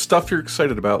 whether it's stuff you're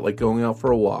excited about like going out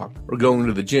for a walk or going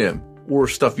to the gym, or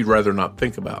stuff you'd rather not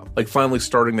think about, like finally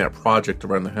starting that project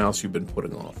around the house you've been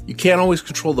putting off. You can't always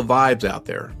control the vibes out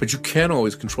there, but you can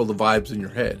always control the vibes in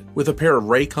your head with a pair of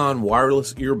Raycon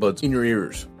wireless earbuds in your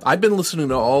ears. I've been listening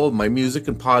to all of my music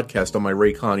and podcasts on my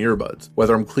Raycon earbuds,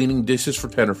 whether I'm cleaning dishes for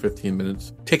 10 or 15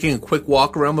 minutes, taking a quick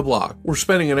walk around the block, or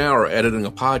spending an hour editing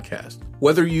a podcast.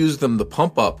 Whether you use them to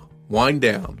pump up, wind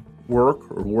down, work,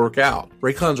 or work out,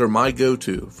 Raycons are my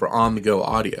go-to for on-the-go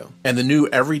audio. And the new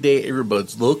everyday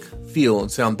earbuds look, feel,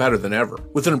 and sound better than ever.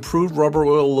 With an improved rubber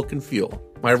oil look and feel,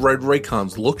 my red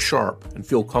Raycons look sharp and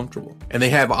feel comfortable. And they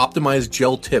have optimized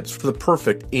gel tips for the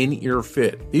perfect in-ear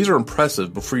fit. These are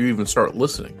impressive before you even start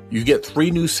listening. You get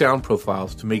 3 new sound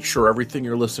profiles to make sure everything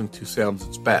you're listening to sounds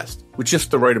its best, with just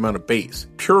the right amount of bass.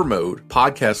 Pure mode,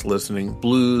 podcast listening,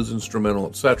 blues, instrumental,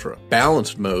 etc.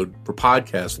 Balanced mode for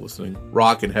podcast listening,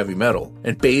 rock and heavy metal.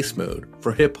 And bass mode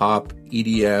for hip-hop,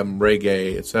 EDM,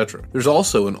 reggae, etc. There's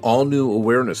also an all-new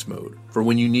awareness mode for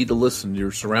when you need to listen to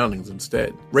your surroundings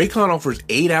instead. Raycon offers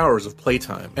 8 hours of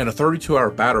playtime and a 32-hour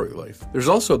battery life. There's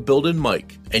also a built-in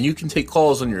mic, and you can take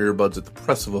calls on your earbuds at the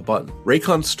press of a button.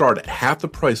 Raycons start at half the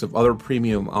price of other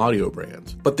premium audio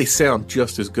brands, but they sound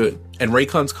just as good. And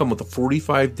Raycons come with a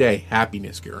 45-day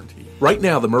happiness guarantee. Right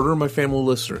now, the Murder in My Family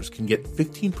listeners can get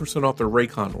 15% off their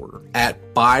Raycon order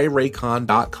at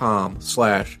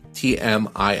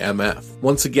buyraycon.com/TMIMF.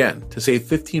 Once again, to save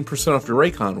 15% off your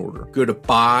Raycon order, go to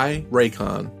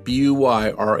buyraycon,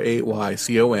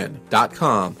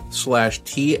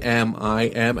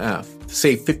 buyraycon.com/TMIMF to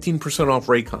save 15% off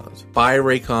Raycons.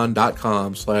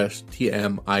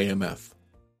 buyraycon.com/TMIMF.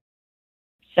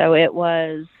 So it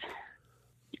was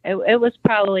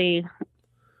probably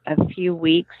a few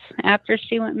weeks after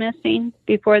she went missing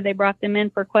before they brought them in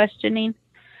for questioning.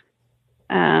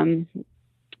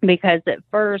 Because at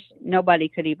first nobody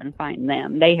could even find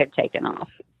them. They had taken off.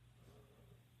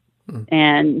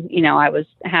 And, I was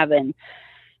having,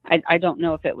 I don't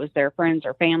know if it was their friends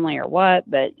or family or what,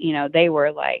 but, they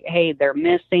were like, hey, they're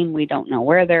missing. We don't know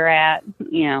where they're at.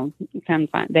 Come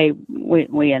find.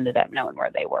 We ended up knowing where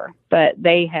they were, but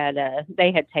they had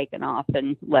taken off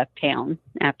and left town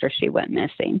after she went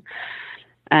missing.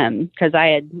 Cause I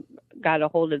had got a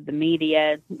hold of the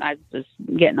media. I was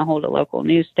getting a hold of local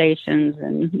news stations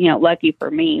and, lucky for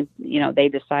me, they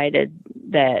decided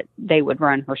that they would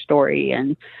run her story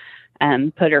and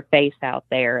put her face out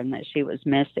there and that she was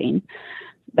missing.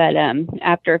 But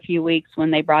after a few weeks,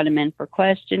 when they brought him in for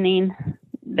questioning,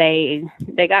 they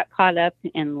got caught up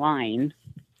in lying.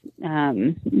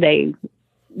 The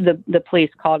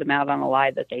police called him out on a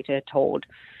lie that they had told.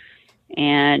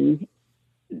 And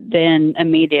then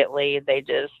immediately they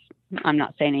just, I'm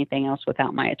not saying anything else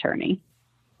without my attorney.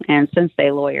 And since they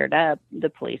lawyered up, the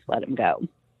police let him go.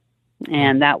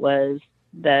 And that was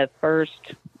the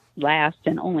first, last,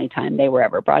 and only time they were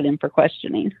ever brought in for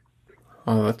questioning.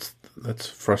 Oh, that's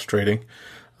frustrating.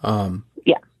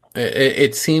 Yeah.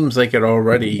 It seems like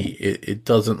it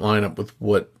doesn't line up with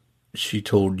what she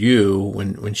told you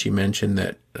when she mentioned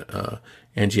that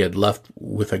Angie had left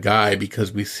with a guy,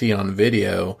 because we see on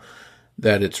video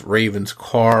that it's Raven's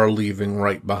car leaving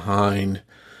right behind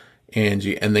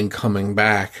Angie and then coming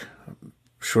back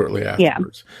shortly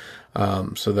afterwards.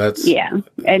 So that's... Yeah.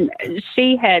 And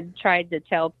she had tried to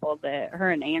tell people that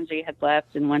her and Angie had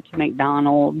left and went to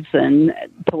McDonald's, and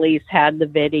police had the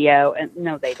video, and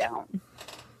no, they don't.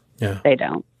 Yeah. They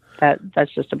don't.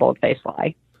 That's just a bold-faced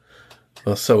lie.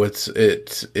 Well, so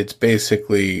it's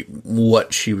basically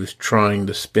what she was trying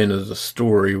to spin as a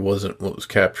story wasn't what was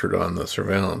captured on the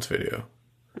surveillance video.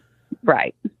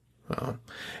 Right.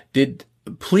 Did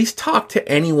police talk to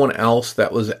anyone else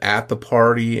that was at the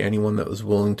party? Anyone that was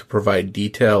willing to provide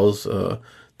details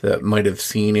that might have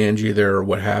seen Angie there or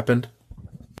what happened?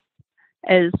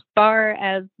 As far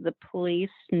as the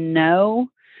police know,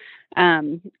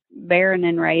 Baron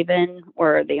and Raven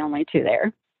were the only two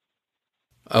there.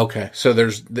 Okay, so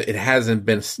it hasn't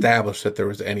been established that there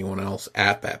was anyone else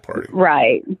at that party.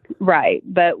 Right.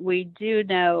 But we do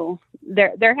know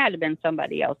there had to have been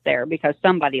somebody else there, because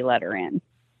somebody let her in.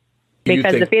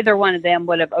 Because if either one of them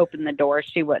would have opened the door,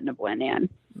 she wouldn't have went in.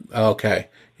 Okay,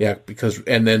 yeah,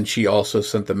 and then she also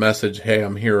sent the message, "Hey,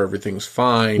 I'm here, everything's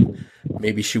fine."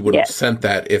 Maybe she would have sent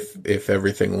that if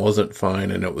everything wasn't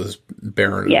fine and it was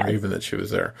Baron and Raven that she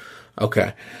was there.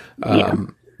 Okay.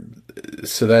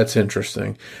 So that's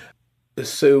interesting.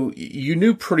 So you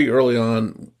knew pretty early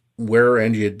on where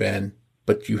Angie had been,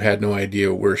 but you had no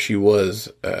idea where she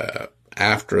was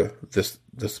after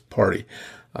this party.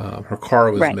 Her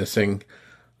car was missing.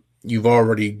 You've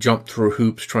already jumped through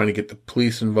hoops trying to get the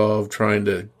police involved, trying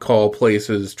to call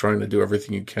places, trying to do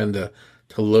everything you can to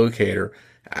locate her.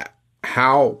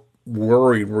 How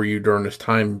worried were you during this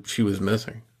time she was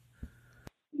missing?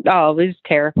 Oh, I was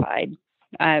terrified.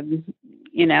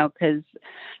 Because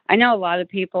I know a lot of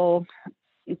people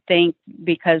think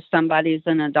because somebody's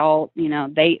an adult,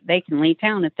 they can leave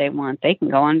town if they want. They can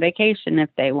go on vacation if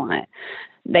they want.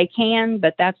 They can,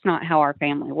 but that's not how our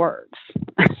family works.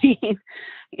 I mean,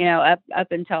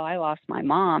 up until I lost my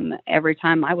mom, every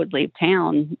time I would leave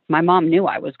town, my mom knew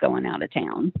I was going out of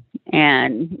town.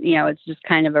 And, it's just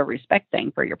kind of a respect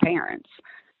thing for your parents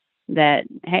that,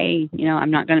 hey,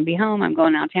 I'm not going to be home. I'm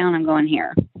going out of town. I'm going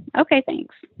here. Okay,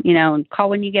 thanks. Call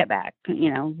when you get back,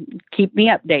 keep me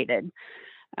updated.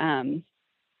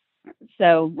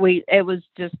 So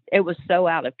it was so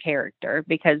out of character,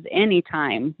 because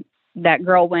anytime that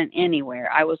girl went anywhere,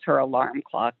 I was her alarm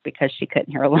clock, because she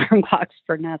couldn't hear alarm clocks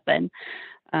for nothing.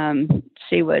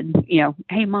 She would,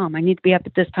 "Hey Mom, I need to be up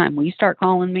at this time. Will you start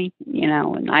calling me?"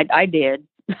 And I did,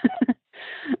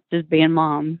 just being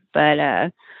mom.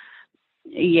 But,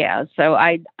 yeah, so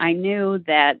I knew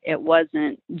that it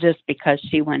wasn't just because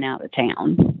she went out of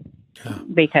town,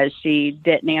 because she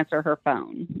didn't answer her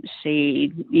phone.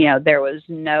 She, there was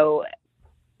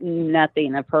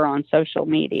nothing of her on social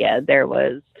media. There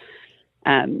was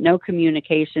no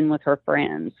communication with her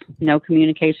friends, no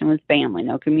communication with family,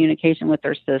 no communication with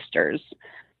her sisters.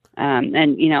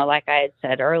 And, like I had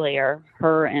said earlier,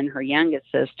 her and her youngest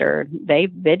sister, they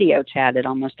video chatted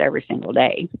almost every single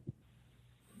day.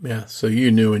 Yeah, so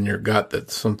you knew in your gut that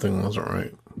something wasn't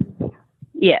right.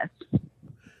 Yes.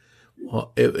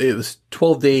 Well, it was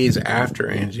 12 days after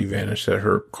Angie vanished that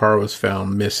her car was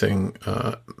found missing.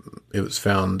 It was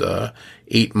found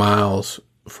 8 miles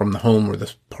from the home where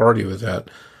this party was at.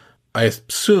 I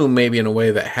assume maybe in a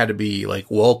way that had to be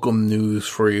like welcome news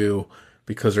for you,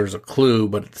 because there's a clue,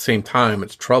 but at the same time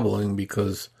it's troubling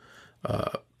because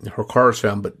her car is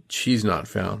found, but she's not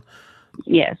found.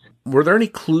 Yes. Were there any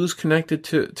clues connected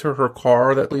to her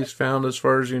car that police found, as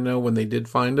far as you know, when they did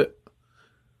find it?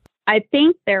 I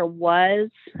think there was.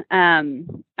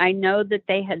 I know that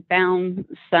they had found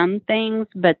some things,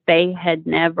 but they had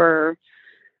never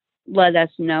let us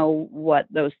know what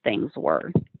those things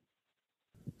were.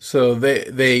 So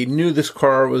they knew this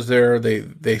car was there.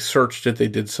 They searched it. They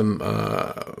did some,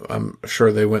 I'm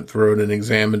sure they went through it and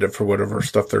examined it for whatever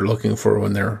stuff they're looking for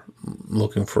when they're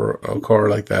looking for a car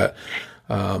like that.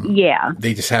 Yeah.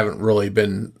 They just haven't really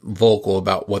been vocal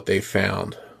about what they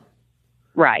found.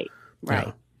 Right.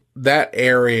 Yeah. That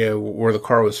area where the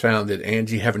car was found, did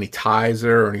Angie have any ties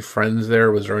there or any friends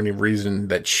there? Was there any reason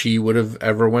that she would have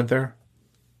ever went there?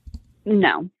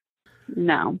 No.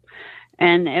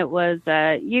 And it was,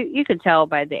 you could tell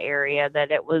by the area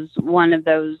that it was one of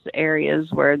those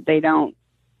areas where they don't,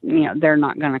 they're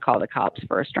not going to call the cops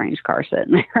for a strange car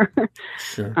sitting there.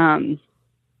 Sure.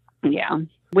 Yeah.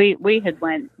 We had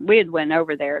went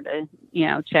over there to,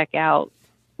 check out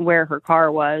where her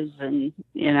car was, and,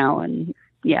 and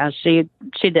yeah, she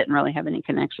didn't really have any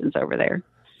connections over there.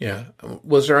 Yeah.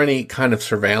 Was there any kind of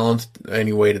surveillance,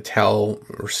 any way to tell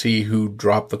or see who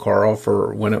dropped the car off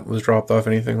or when it was dropped off,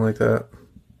 anything like that?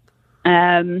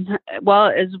 Well,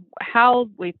 is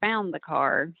how we found the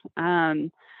car.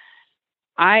 I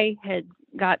had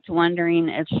got to wondering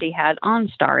if she had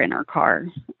OnStar in her car.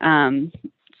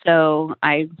 So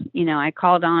I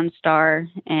called OnStar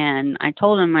and I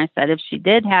told them, I said, if she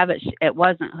did have it, it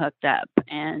wasn't hooked up.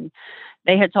 And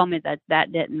they had told me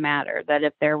that didn't matter, that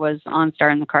if there was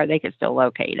OnStar in the car, they could still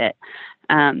locate it.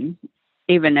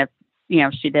 Even if,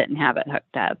 she didn't have it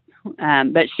hooked up.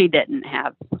 But she didn't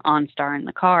have OnStar in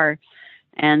the car.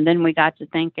 And then we got to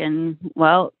thinking,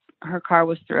 well, her car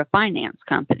was through a finance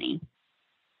company.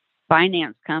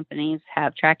 Finance companies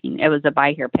have tracking. It was a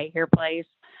buy here, pay here place.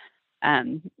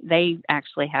 They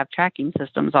actually have tracking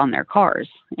systems on their cars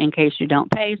in case you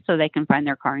don't pay, so they can find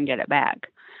their car and get it back.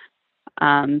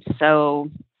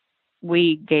 So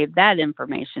we gave that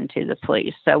information to the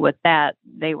police. So with that,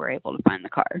 they were able to find the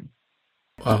car.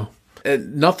 Wow.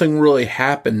 And nothing really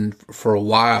happened for a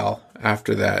while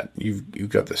after that. You've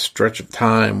got this stretch of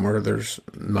time where there's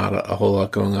not a whole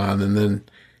lot going on. And then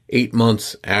 8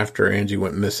 months after Angie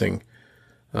went missing,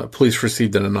 police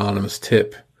received an anonymous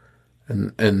tip.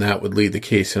 And that would lead the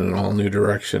case in an all new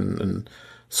direction and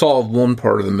solve one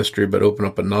part of the mystery, but open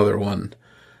up another one.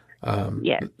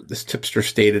 This tipster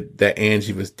stated that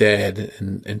Angie was dead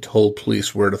and told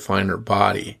police where to find her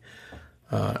body.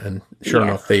 And sure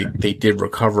enough, they did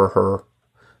recover her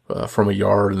from a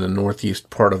yard in the northeast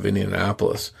part of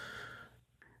Indianapolis.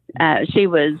 She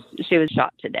was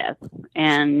shot to death,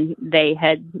 and they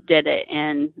did it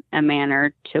in a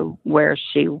manner to where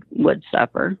she would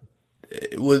suffer.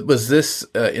 Was this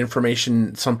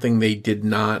information something they did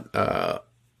not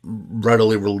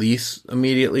readily release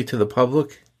immediately to the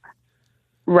public?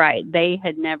 Right. They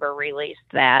had never released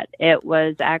that. It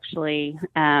was actually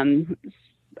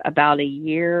about a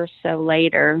year or so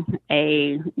later,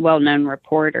 a well-known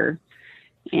reporter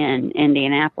in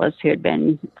Indianapolis who had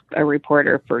been a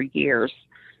reporter for years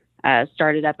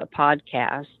started up a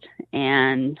podcast,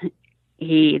 and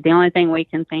the only thing we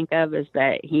can think of is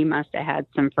that he must have had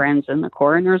some friends in the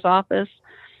coroner's office,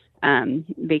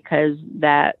 because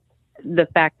the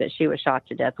fact that she was shot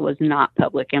to death was not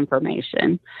public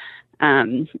information.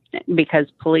 Because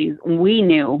police, we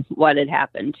knew what had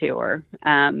happened to her,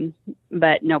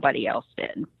 but nobody else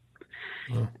did.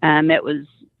 Oh.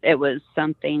 It was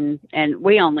something, and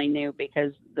we only knew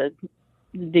because the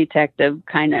detective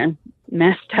kind of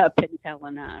messed up in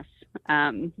telling us.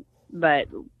 But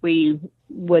we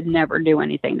would never do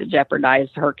anything to jeopardize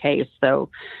her case, so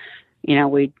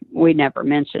we never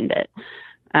mentioned it.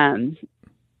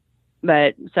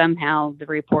 But somehow the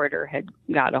reporter had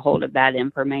got a hold of that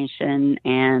information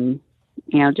and,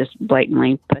 just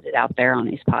blatantly put it out there on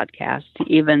his podcast,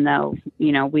 even though,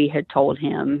 we had told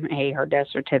him, hey, her death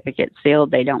certificate's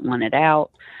sealed. They don't want it out.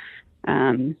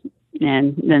 And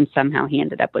then somehow he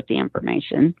ended up with the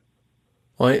information.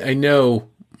 Well, I know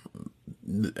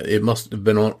it must have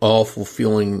been an awful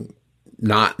feeling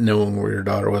not knowing where your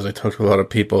daughter was. I talked to a lot of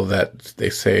people that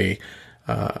they say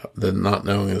the not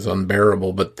knowing is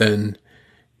unbearable, but then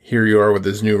here you are with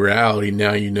this new reality.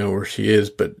 Now you know where she is,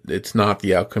 but it's not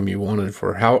the outcome you wanted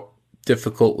for her. How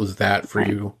difficult was that for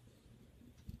you?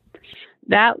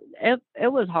 That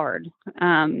it was hard.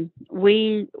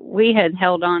 We had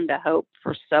held on to hope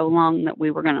for so long that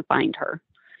we were going to find her,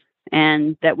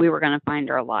 and that we were going to find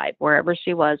her alive. Wherever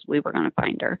she was, we were going to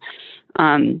find her.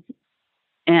 And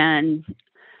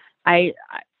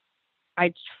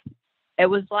it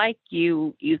was like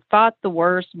you thought the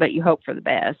worst, but you hoped for the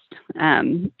best.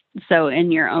 So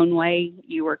in your own way,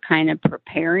 you were kind of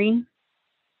preparing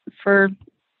for,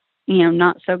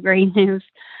 not so great news.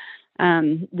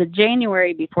 The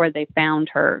January before they found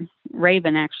her,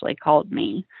 Raven actually called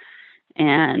me,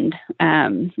 and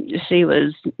she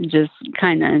was just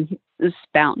kind of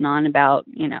spouting on about,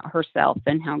 herself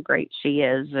and how great she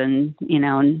is, and,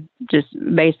 and just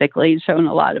basically showing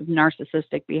a lot of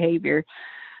narcissistic behavior.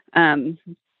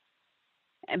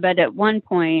 But at one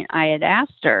point I had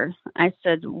asked her, I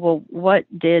said, well, what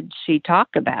did she talk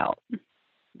about?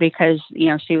 Because,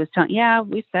 she was telling, yeah,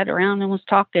 we sat around and was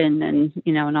talking and,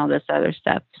 and all this other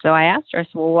stuff. So I asked her, I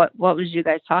said, well, what was you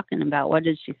guys talking about? What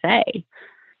did she say?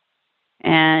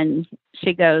 And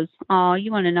she goes, oh,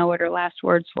 you want to know what her last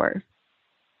words were?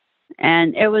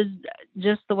 And it was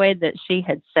just the way that she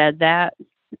had said that,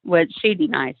 which she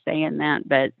denies saying that,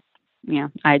 but,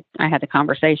 I had a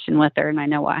conversation with her and I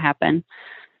know what happened.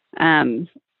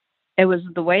 It was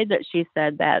the way that she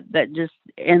said that just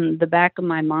in the back of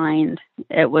my mind,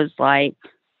 it was like,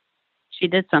 she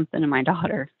did something to my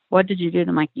daughter. What did you do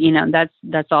to my,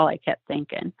 that's all I kept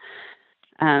thinking.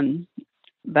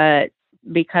 But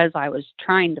because I was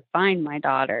trying to find my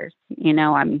daughter,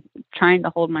 I'm trying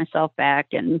to hold myself back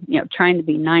and, trying to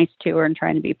be nice to her and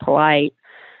trying to be polite.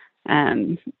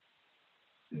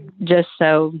 Just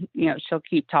so, she'll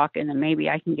keep talking and maybe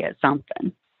I can get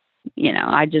something.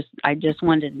 I just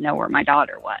wanted to know where my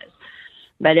daughter was.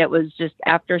 But it was just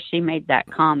after she made that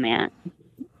comment,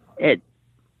 it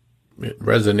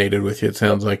resonated with you. It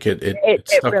sounds like it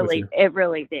stuck with you. It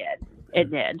really did.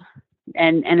 It did.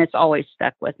 And it's always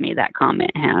stuck with me, that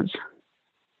comment has.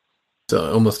 It's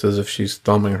almost as if she's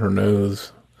thumbing her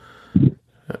nose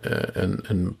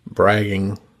and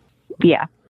bragging. Yeah.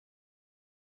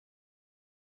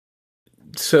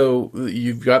 So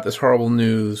you've got this horrible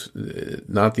news,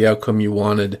 not the outcome you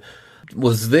wanted.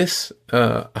 Was this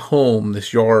home,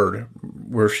 this yard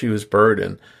where she was buried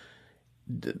in,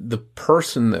 the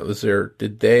person that was there,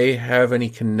 did they have any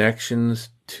connections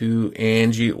to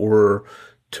Angie or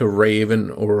to Raven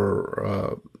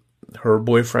or her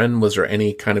boyfriend? Was there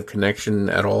any kind of connection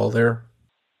at all there?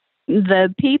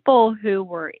 The people who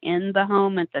were in the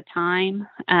home at the time,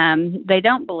 they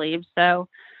don't believe so.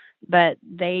 But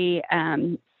the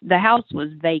house was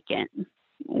vacant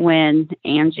when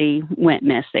Angie went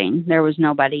missing. There was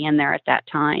nobody in there at that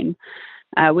time.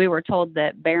 We were told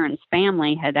that Barron's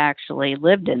family had actually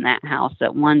lived in that house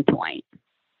at one point.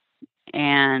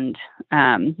 And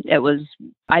it was,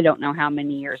 I don't know how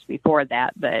many years before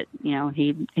that, but,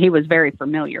 he was very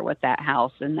familiar with that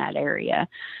house in that area.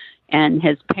 And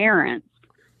his parents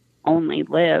only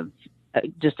lived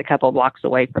just a couple blocks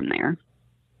away from there.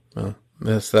 Oh.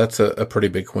 Yes, that's a pretty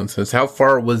big coincidence. How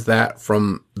far was that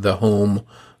from the home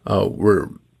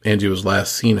where Angie was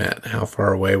last seen at? How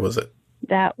far away was it?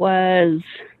 That was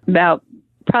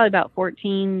probably about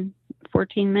 14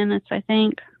 minutes, I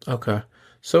think. Okay.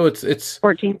 So it's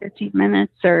 14, 15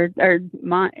 minutes it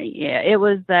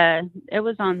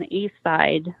was on the east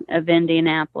side of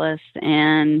Indianapolis,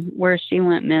 and where she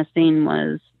went missing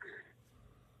was,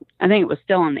 I think it was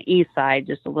still on the east side,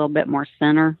 just a little bit more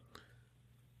center.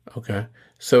 Okay.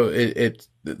 So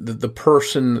the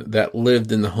person that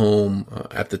lived in the home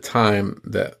at the time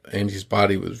that Angie's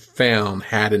body was found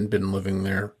hadn't been living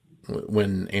there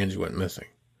when Angie went missing.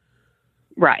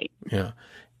 Right. Yeah.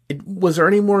 Was there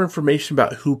any more information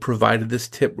about who provided this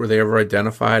tip? Were they ever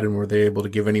identified, and were they able to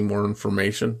give any more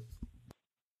information?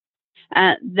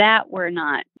 That we're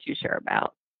not too sure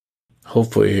about.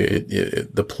 Hopefully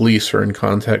the police are in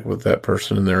contact with that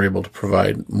person and they're able to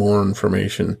provide more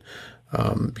information.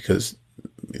 Because,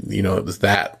 it was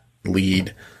that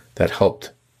lead that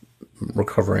helped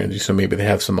recover Angie. So maybe they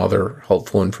have some other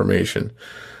helpful information.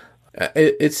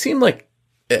 It seemed like,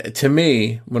 to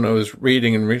me, when I was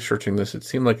reading and researching this, it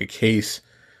seemed like a case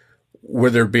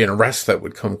where there'd be an arrest that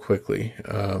would come quickly.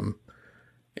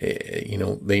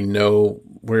 They know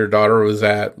where your daughter was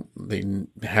at. They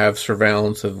have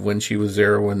surveillance of when she was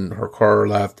there, when her car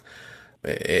left.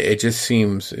 It just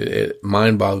seems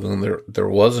mind-boggling there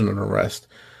wasn't an arrest.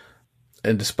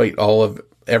 And despite all of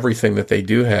everything that they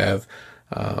do have,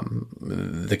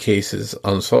 the case is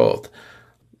unsolved.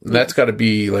 That's got to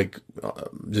be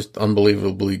just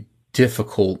unbelievably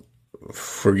difficult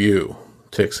for you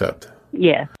to accept.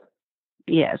 Yes.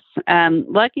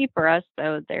 Lucky for us,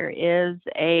 though, there is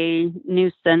a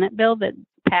new Senate bill that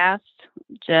passed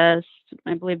just,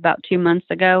 I believe, about 2 months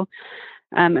ago.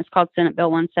 It's called Senate Bill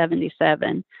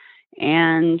 177.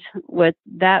 And with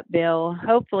that bill,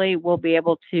 hopefully we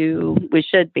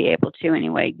should be able to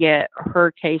anyway, get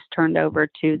her case turned over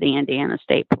to the Indiana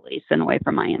State Police and away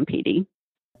from IMPD.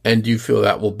 And do you feel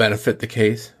that will benefit the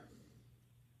case?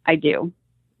 I do.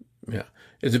 Yeah.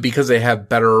 Is it because they have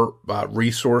better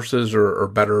resources or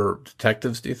better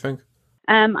detectives, do you think?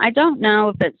 I don't know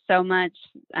if it's so much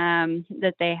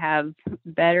that they have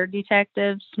better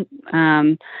detectives.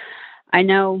 I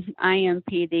know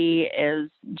IMPD is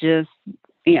just,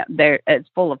 it's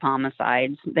full of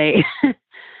homicides. They're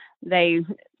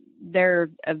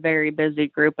a very busy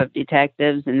group of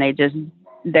detectives, and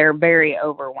they're very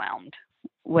overwhelmed.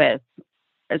 with,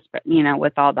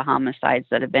 with all the homicides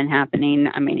that have been happening.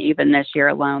 I mean, even this year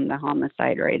alone, the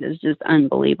homicide rate is just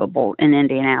unbelievable in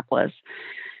Indianapolis.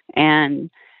 And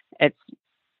it's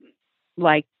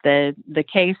like the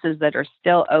cases that are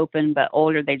still open but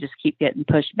older, they just keep getting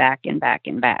pushed back and back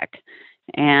and back.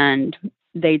 And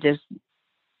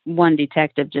one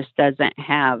detective just doesn't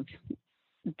have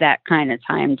that kind of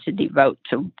time to devote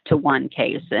to one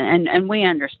case. And we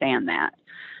understand that.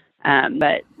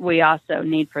 But we also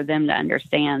need for them to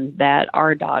understand that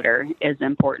our daughter is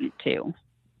important too.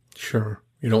 Sure.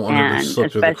 You don't want her to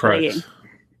slip through the cracks.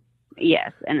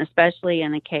 Yes. And especially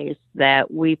in a case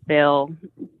that we feel,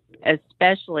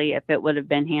 especially if it would have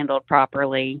been handled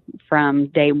properly from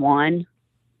day one.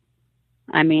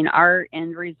 I mean, our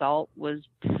end result was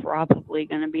probably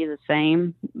going to be the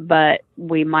same, but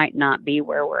we might not be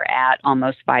where we're at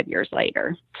almost 5 years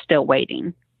later, still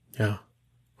waiting. Yeah.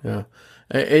 Yeah.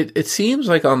 It seems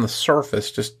like on the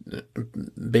surface, just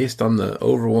based on the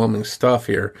overwhelming stuff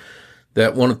here,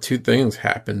 that one of two things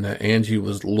happened, that Angie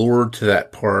was lured to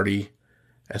that party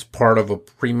as part of a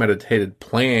premeditated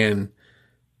plan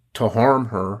to harm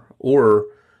her, or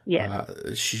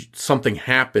something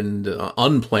happened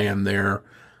unplanned there,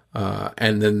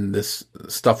 and then this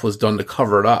stuff was done to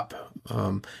cover it up.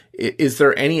 Is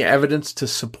there any evidence to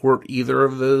support either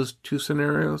of those two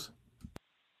scenarios?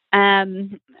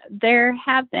 There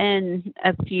have been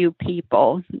a few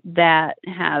people that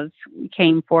have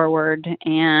came forward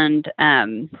and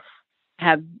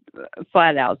have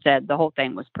flat out said the whole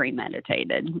thing was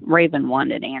premeditated. Raven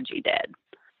wanted Angie dead.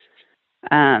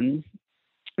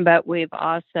 But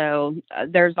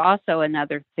there's also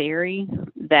another theory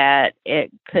that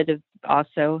it could have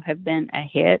also have been a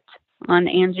hit on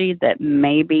Angie, that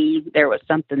maybe there was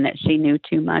something that she knew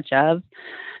too much of.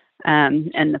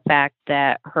 And the fact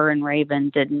that her and Raven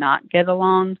did not get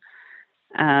along,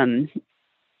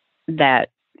 that,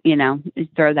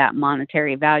 throw that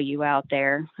monetary value out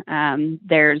there.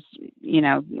 There's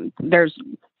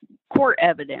court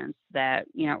evidence that,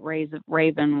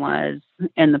 Raven was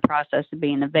in the process of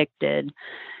being evicted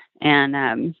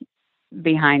and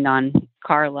behind on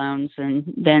car loans.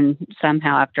 And then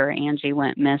somehow after Angie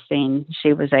went missing,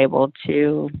 she was able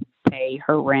to pay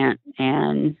her rent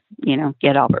and,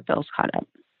 get all her bills caught up.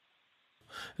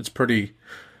 It's pretty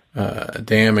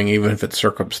damning, even if it's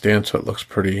circumstantial. It looks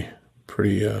pretty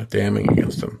damning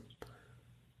against him.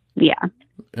 Yeah.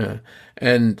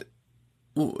 And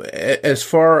as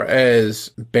far as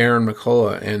Baron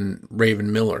McCullough and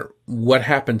Raven Miller, what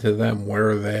happened to them? Where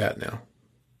are they at now?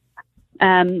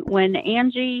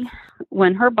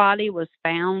 When her body was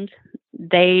found,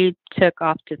 they took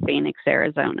off to Phoenix,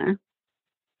 Arizona.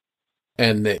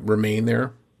 And they remain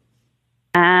there?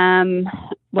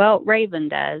 Well, Raven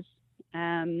does.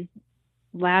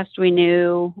 Last we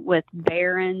knew with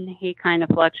Baron, he kind of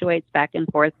fluctuates back and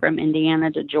forth from Indiana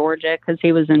to Georgia because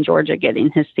he was in Georgia getting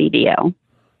his CDL.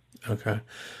 Okay.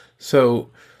 So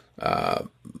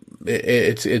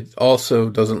it also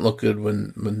doesn't look good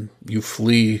when you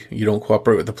flee, you don't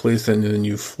cooperate with the police, and then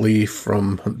you flee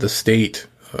from the state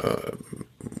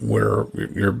where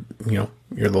you're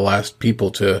the last people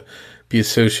to be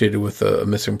associated with a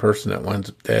missing person that winds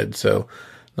up dead. So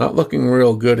not looking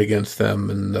real good against them.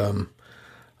 And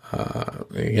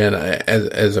again,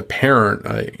 as a parent,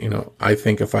 I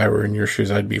think if I were in your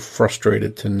shoes, I'd be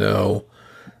frustrated to know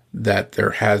that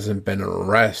there hasn't been an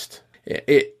arrest.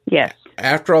 Yes.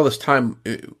 After all this time,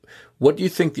 what do you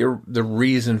think the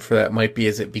reason for that might be?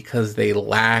 Is it because they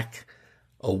lack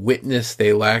a witness?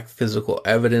 They lack physical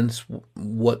evidence?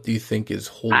 What do you think is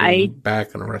holding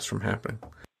back an arrest from happening?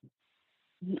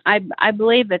 I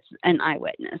believe it's an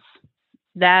eyewitness.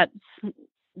 That's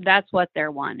what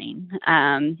they're wanting.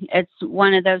 It's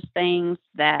one of those things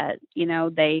that,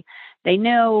 they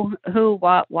know who,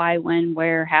 what, why, when,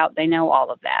 where, how, they know all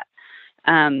of that.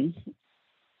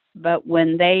 But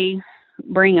when they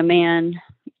bring them in,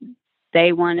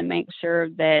 they want to make sure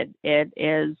that it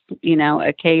is,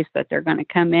 a case that they're going to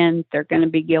come in, they're going to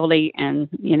be guilty, and,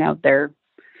 they're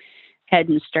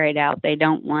heading straight out. They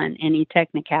don't want any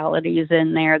technicalities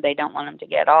in there. They don't want them to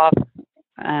get off.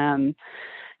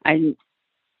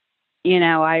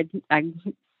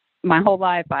 My whole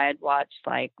life I had watched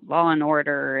like Law and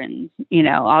Order and,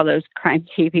 all those crime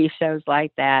TV shows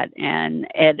like that. And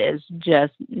it is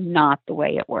just not the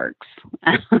way it works.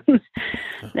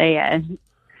 Because,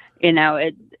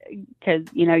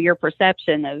 your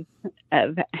perception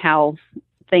of how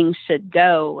things should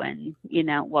go and,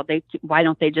 why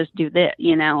don't they just do this,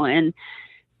 and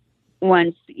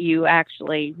once you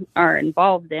actually are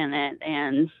involved in it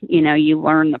and, you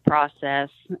learn the process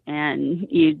and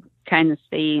you kind of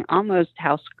see almost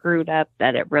how screwed up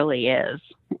that it really is.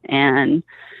 And,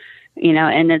 you know,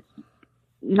 and it's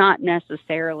not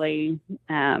necessarily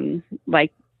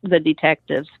like the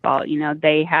detective's fault. You know,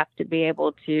 they have to be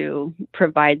able to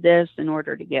provide this in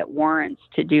order to get warrants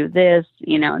to do this,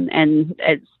 you know, and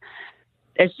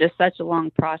it's just such a long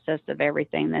process of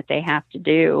everything that they have to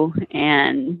do.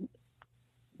 And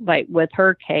like with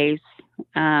her case,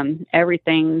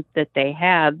 everything that they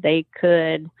have, they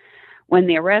could, when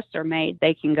the arrests are made,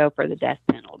 they can go for the death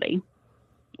penalty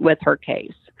with her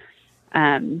case.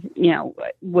 You know,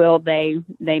 will they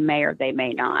may or they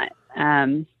may not.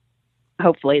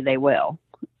 Hopefully they will,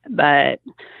 but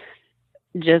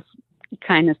just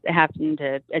kind of having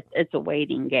to, it's a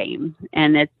waiting game,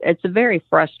 and it's a very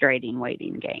frustrating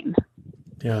waiting game.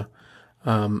 Yeah.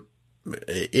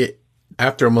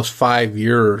 After almost 5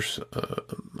 years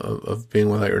of being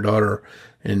without your daughter,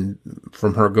 and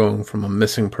from her going from a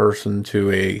missing person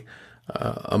to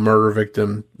a murder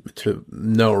victim to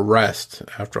no arrest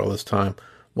after all this time,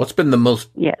 what's been the most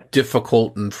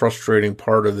difficult and frustrating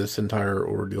part of this entire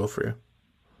ordeal for you?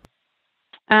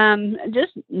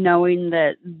 Just knowing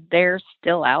that they're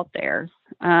still out there.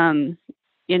 You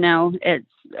know, it's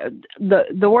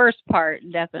the worst part,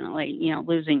 definitely, you know,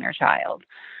 losing your child.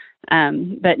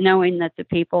 But knowing that the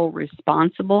people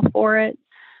responsible for it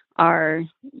are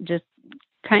just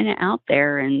kind of out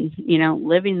there and, you know,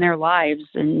 living their lives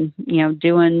and, you know,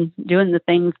 doing the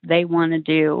things they want to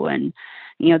do. And,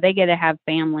 you know, they get to have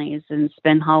families and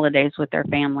spend holidays with their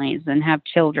families and have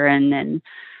children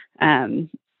and,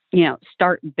 you know,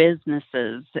 start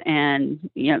businesses and,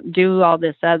 you know, do all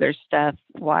this other stuff,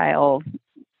 while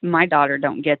my daughter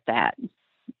don't get that.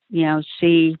 You know,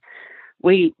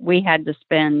 we had to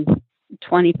spend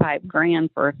 $25,000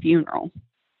 for a funeral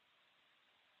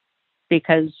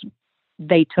because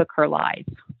they took her life.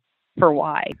 For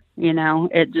why? You know,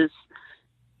 it just,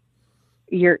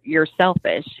 you're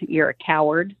selfish. You're a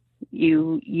coward.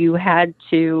 You had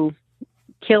to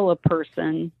kill a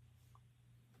person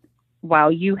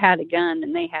while you had a gun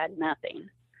and they had nothing.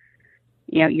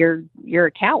 You know, you're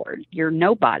a coward. You're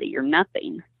nobody. You're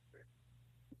nothing.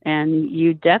 And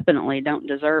you definitely don't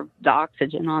deserve the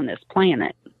oxygen on this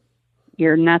planet.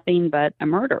 You're nothing but a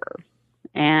murderer.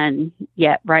 And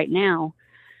yet right now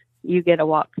you get to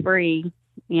walk free.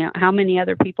 You know, how many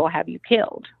other people have you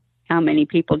killed? How many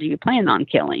people do you plan on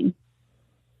killing?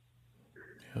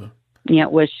 Yeah. You know,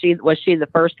 was she the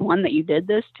first one that you did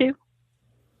this to?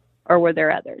 Or were there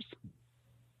others?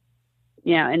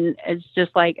 You know, and it's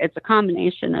just like, it's a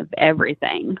combination of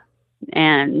everything.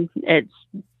 And it's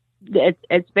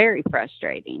very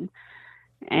frustrating.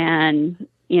 And,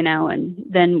 you know, and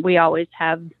then we always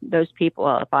have those people,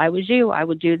 well, if I was you, I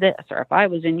would do this, or if I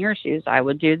was in your shoes, I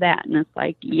would do that. And it's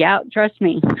like, yeah, trust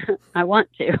me, I want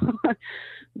to.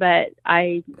 But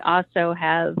I also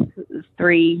have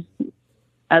 3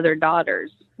 other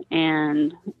daughters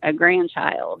and a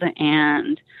grandchild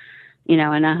and, you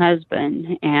know, and a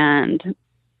husband. And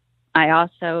I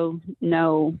also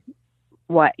know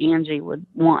what Angie would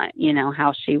want, you know,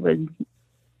 how she would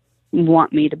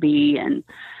want me to be. And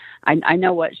I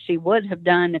know what she would have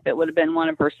done if it would have been one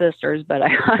of her sisters, but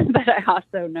I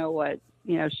also know what,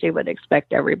 you know, she would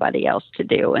expect everybody else to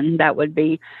do. And that would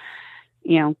be,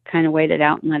 you know, kind of wait it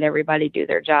out and let everybody do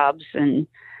their jobs and,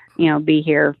 you know, be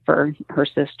here for her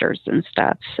sisters and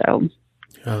stuff. So,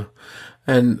 yeah.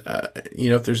 And, you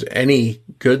know, if there's any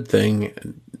good thing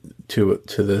to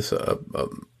this,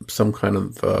 some kind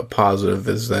of positive,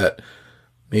 is that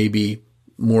maybe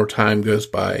more time goes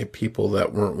by, people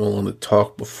that weren't willing to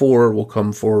talk before will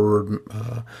come forward,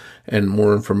 and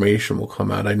more information will come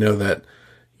out. I know that,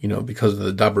 you know, because of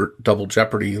the double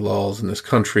jeopardy laws in this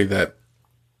country, that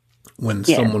when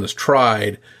someone is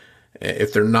tried,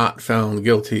 if they're not found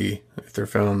guilty, if they're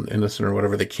found innocent or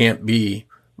whatever, they can't be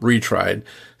retried.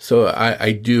 So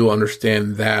I do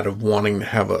understand that, of wanting to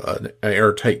have an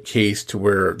airtight case to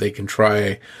where they can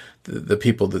try the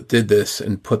people that did this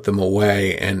and put them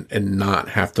away and not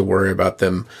have to worry about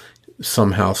them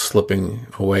somehow slipping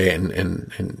away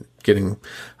and getting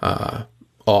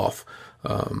off.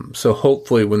 So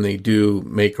hopefully when they do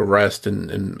make arrest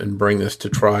and bring this to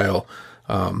trial,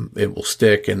 it will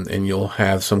stick and you'll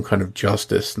have some kind of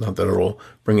justice. Not that it'll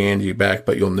bring Angie back,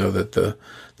 but you'll know that the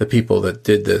people that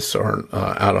did this aren't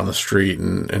out on the street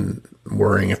and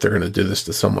worrying if they're going to do this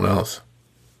to someone else.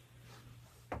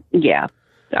 Yeah,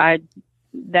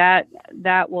 that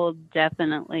will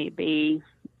definitely be,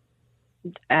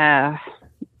 that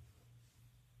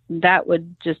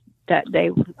would just, that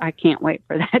day, I can't wait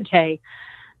for that day.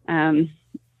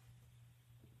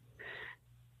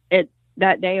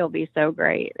 That day will be so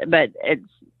great, but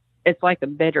it's like a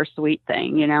bittersweet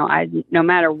thing. No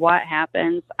matter what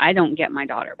happens, I don't get my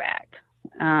daughter back.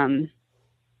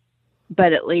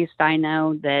 But at least I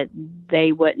know that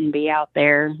they wouldn't be out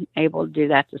there able to do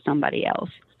that to somebody else.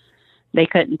 They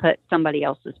couldn't put somebody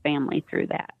else's family through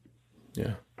that.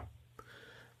 Yeah.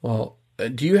 Well,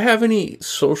 do you have any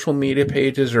social media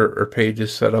pages or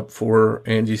pages set up for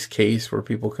Angie's case where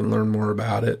people can learn more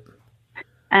about it?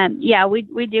 Yeah, we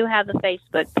do have a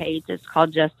Facebook page. It's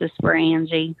called Justice for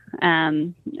Angie.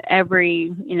 If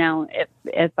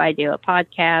I do a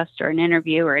podcast or an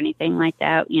interview or anything like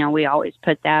that, we always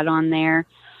put that on there.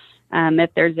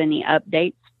 If there's any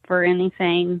updates for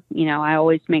anything, I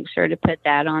always make sure to put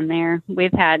that on there.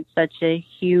 We've had such a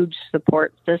huge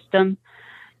support system,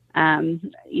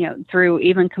 through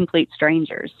even complete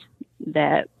strangers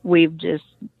that we've just,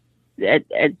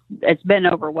 it's been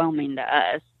overwhelming to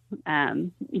us.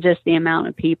 Just the amount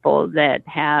of people that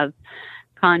have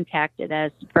contacted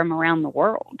us from around the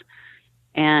world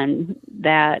and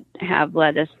that have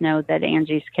let us know that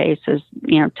Angie's case has,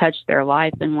 touched their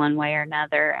life in one way or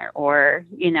another, or,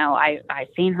 I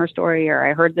seen her story, or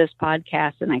I heard this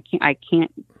podcast and I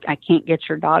can't get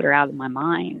your daughter out of my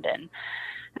mind.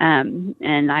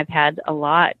 And I've had a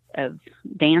lot of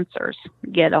dancers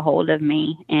get a hold of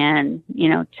me and,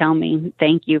 tell me,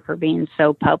 thank you for being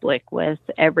so public with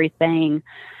everything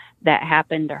that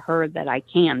happened to her that I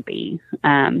can be.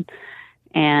 And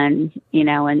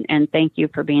thank you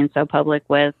for being so public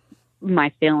with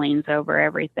my feelings over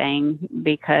everything,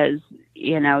 because,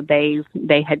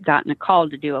 they had gotten a call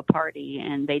to do a party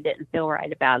and they didn't feel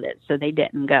right about it, so they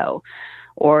didn't go.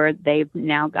 Or they've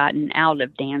now gotten out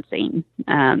of dancing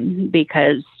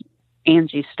because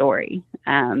Angie's story.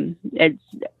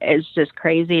 It's just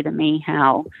crazy to me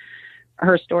how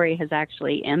her story has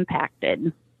actually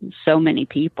impacted so many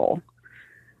people.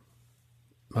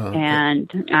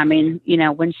 And I mean,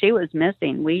 when she was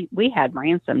missing, we had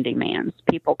ransom demands,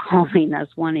 people calling us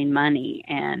wanting money,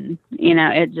 and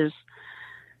it just,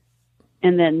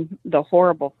 and then the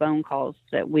horrible phone calls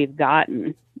that we've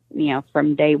gotten,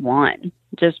 from day one,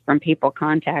 just from people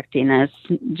contacting us,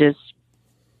 just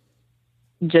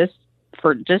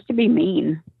to be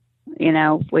mean.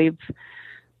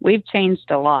 We've changed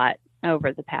a lot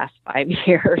over the past 5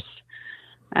 years,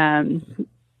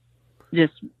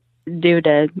 just due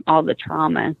to all the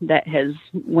trauma that has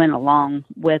went along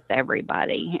with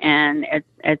everybody. And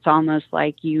it's almost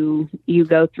like you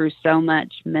go through so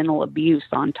much mental abuse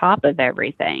on top of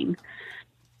everything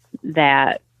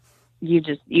that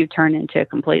you turn into a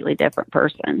completely different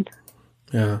person.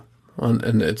 Yeah.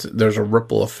 And there's a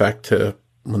ripple effect to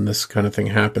when this kind of thing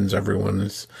happens. Everyone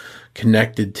is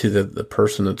connected to the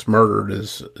person that's murdered,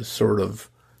 is sort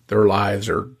of their lives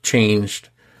are changed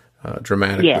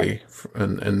dramatically. Yes.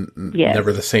 And yes.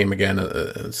 Never the same again.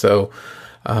 So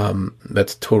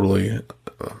that's totally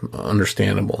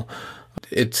understandable.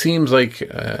 It seems like,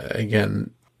 again,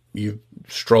 you've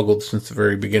struggled since the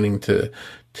very beginning to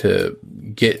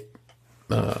get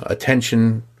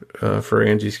attention for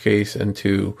Angie's case and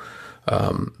to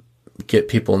get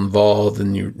people involved,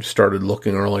 and you started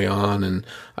looking early on. And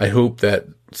I hope that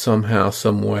somehow,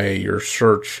 some way, your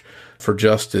search for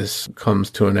justice comes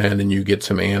to an end and you get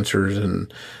some answers,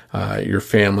 and your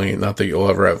family, not that you'll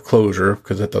ever have closure,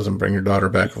 because that doesn't bring your daughter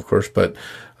back, of course, but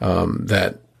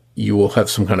that you will have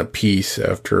some kind of peace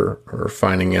after or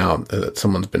finding out that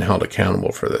someone's been held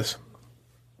accountable for this.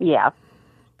 Yeah.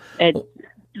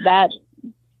 That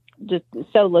just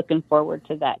so looking forward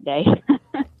to that day.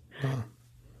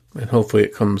 And hopefully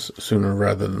it comes sooner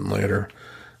rather than later.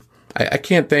 I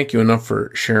can't thank you enough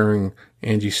for sharing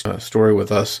Angie's story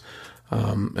with us.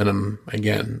 And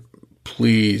again,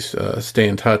 please stay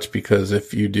in touch, because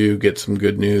if you do get some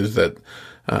good news that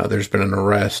there's been an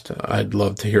arrest, I'd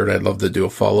love to hear it. I'd love to do a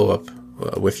follow-up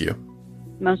with you.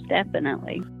 Most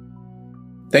definitely.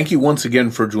 Thank you once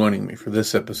again for joining me for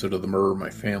this episode of The Murder of My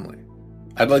Family.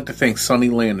 I'd like to thank Sonny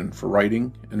Landon for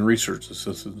writing and research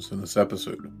assistance in this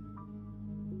episode.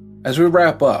 As we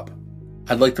wrap up,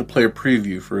 I'd like to play a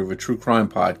preview for a true crime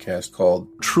podcast called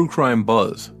True Crime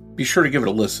Buzz. Be sure to give it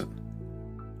a listen.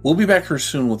 We'll be back here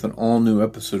soon with an all-new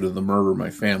episode of The Murder of My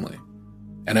Family,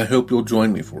 and I hope you'll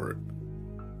join me for it.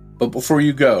 But before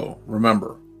you go,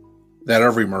 remember that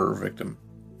every murder victim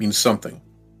means something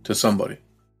to somebody.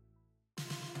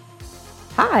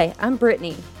 Hi, I'm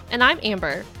Brittany. And I'm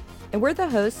Amber. And we're the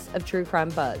hosts of True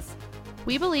Crime Buzz.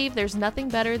 We believe there's nothing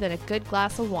better than a good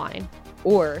glass of wine.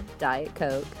 Or Diet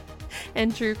Coke.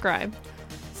 And true crime.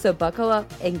 So buckle up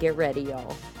and get ready,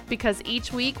 y'all. Because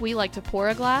each week we like to pour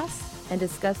a glass and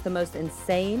discuss the most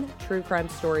insane true crime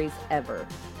stories ever.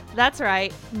 That's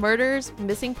right. Murders,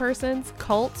 missing persons,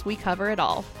 cults, we cover it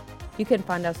all. You can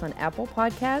find us on Apple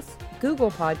Podcasts,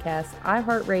 Google Podcasts,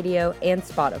 iHeartRadio, and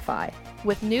Spotify.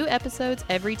 With new episodes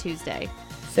every Tuesday.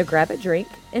 So grab a drink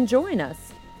and join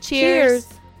us.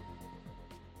 Cheers.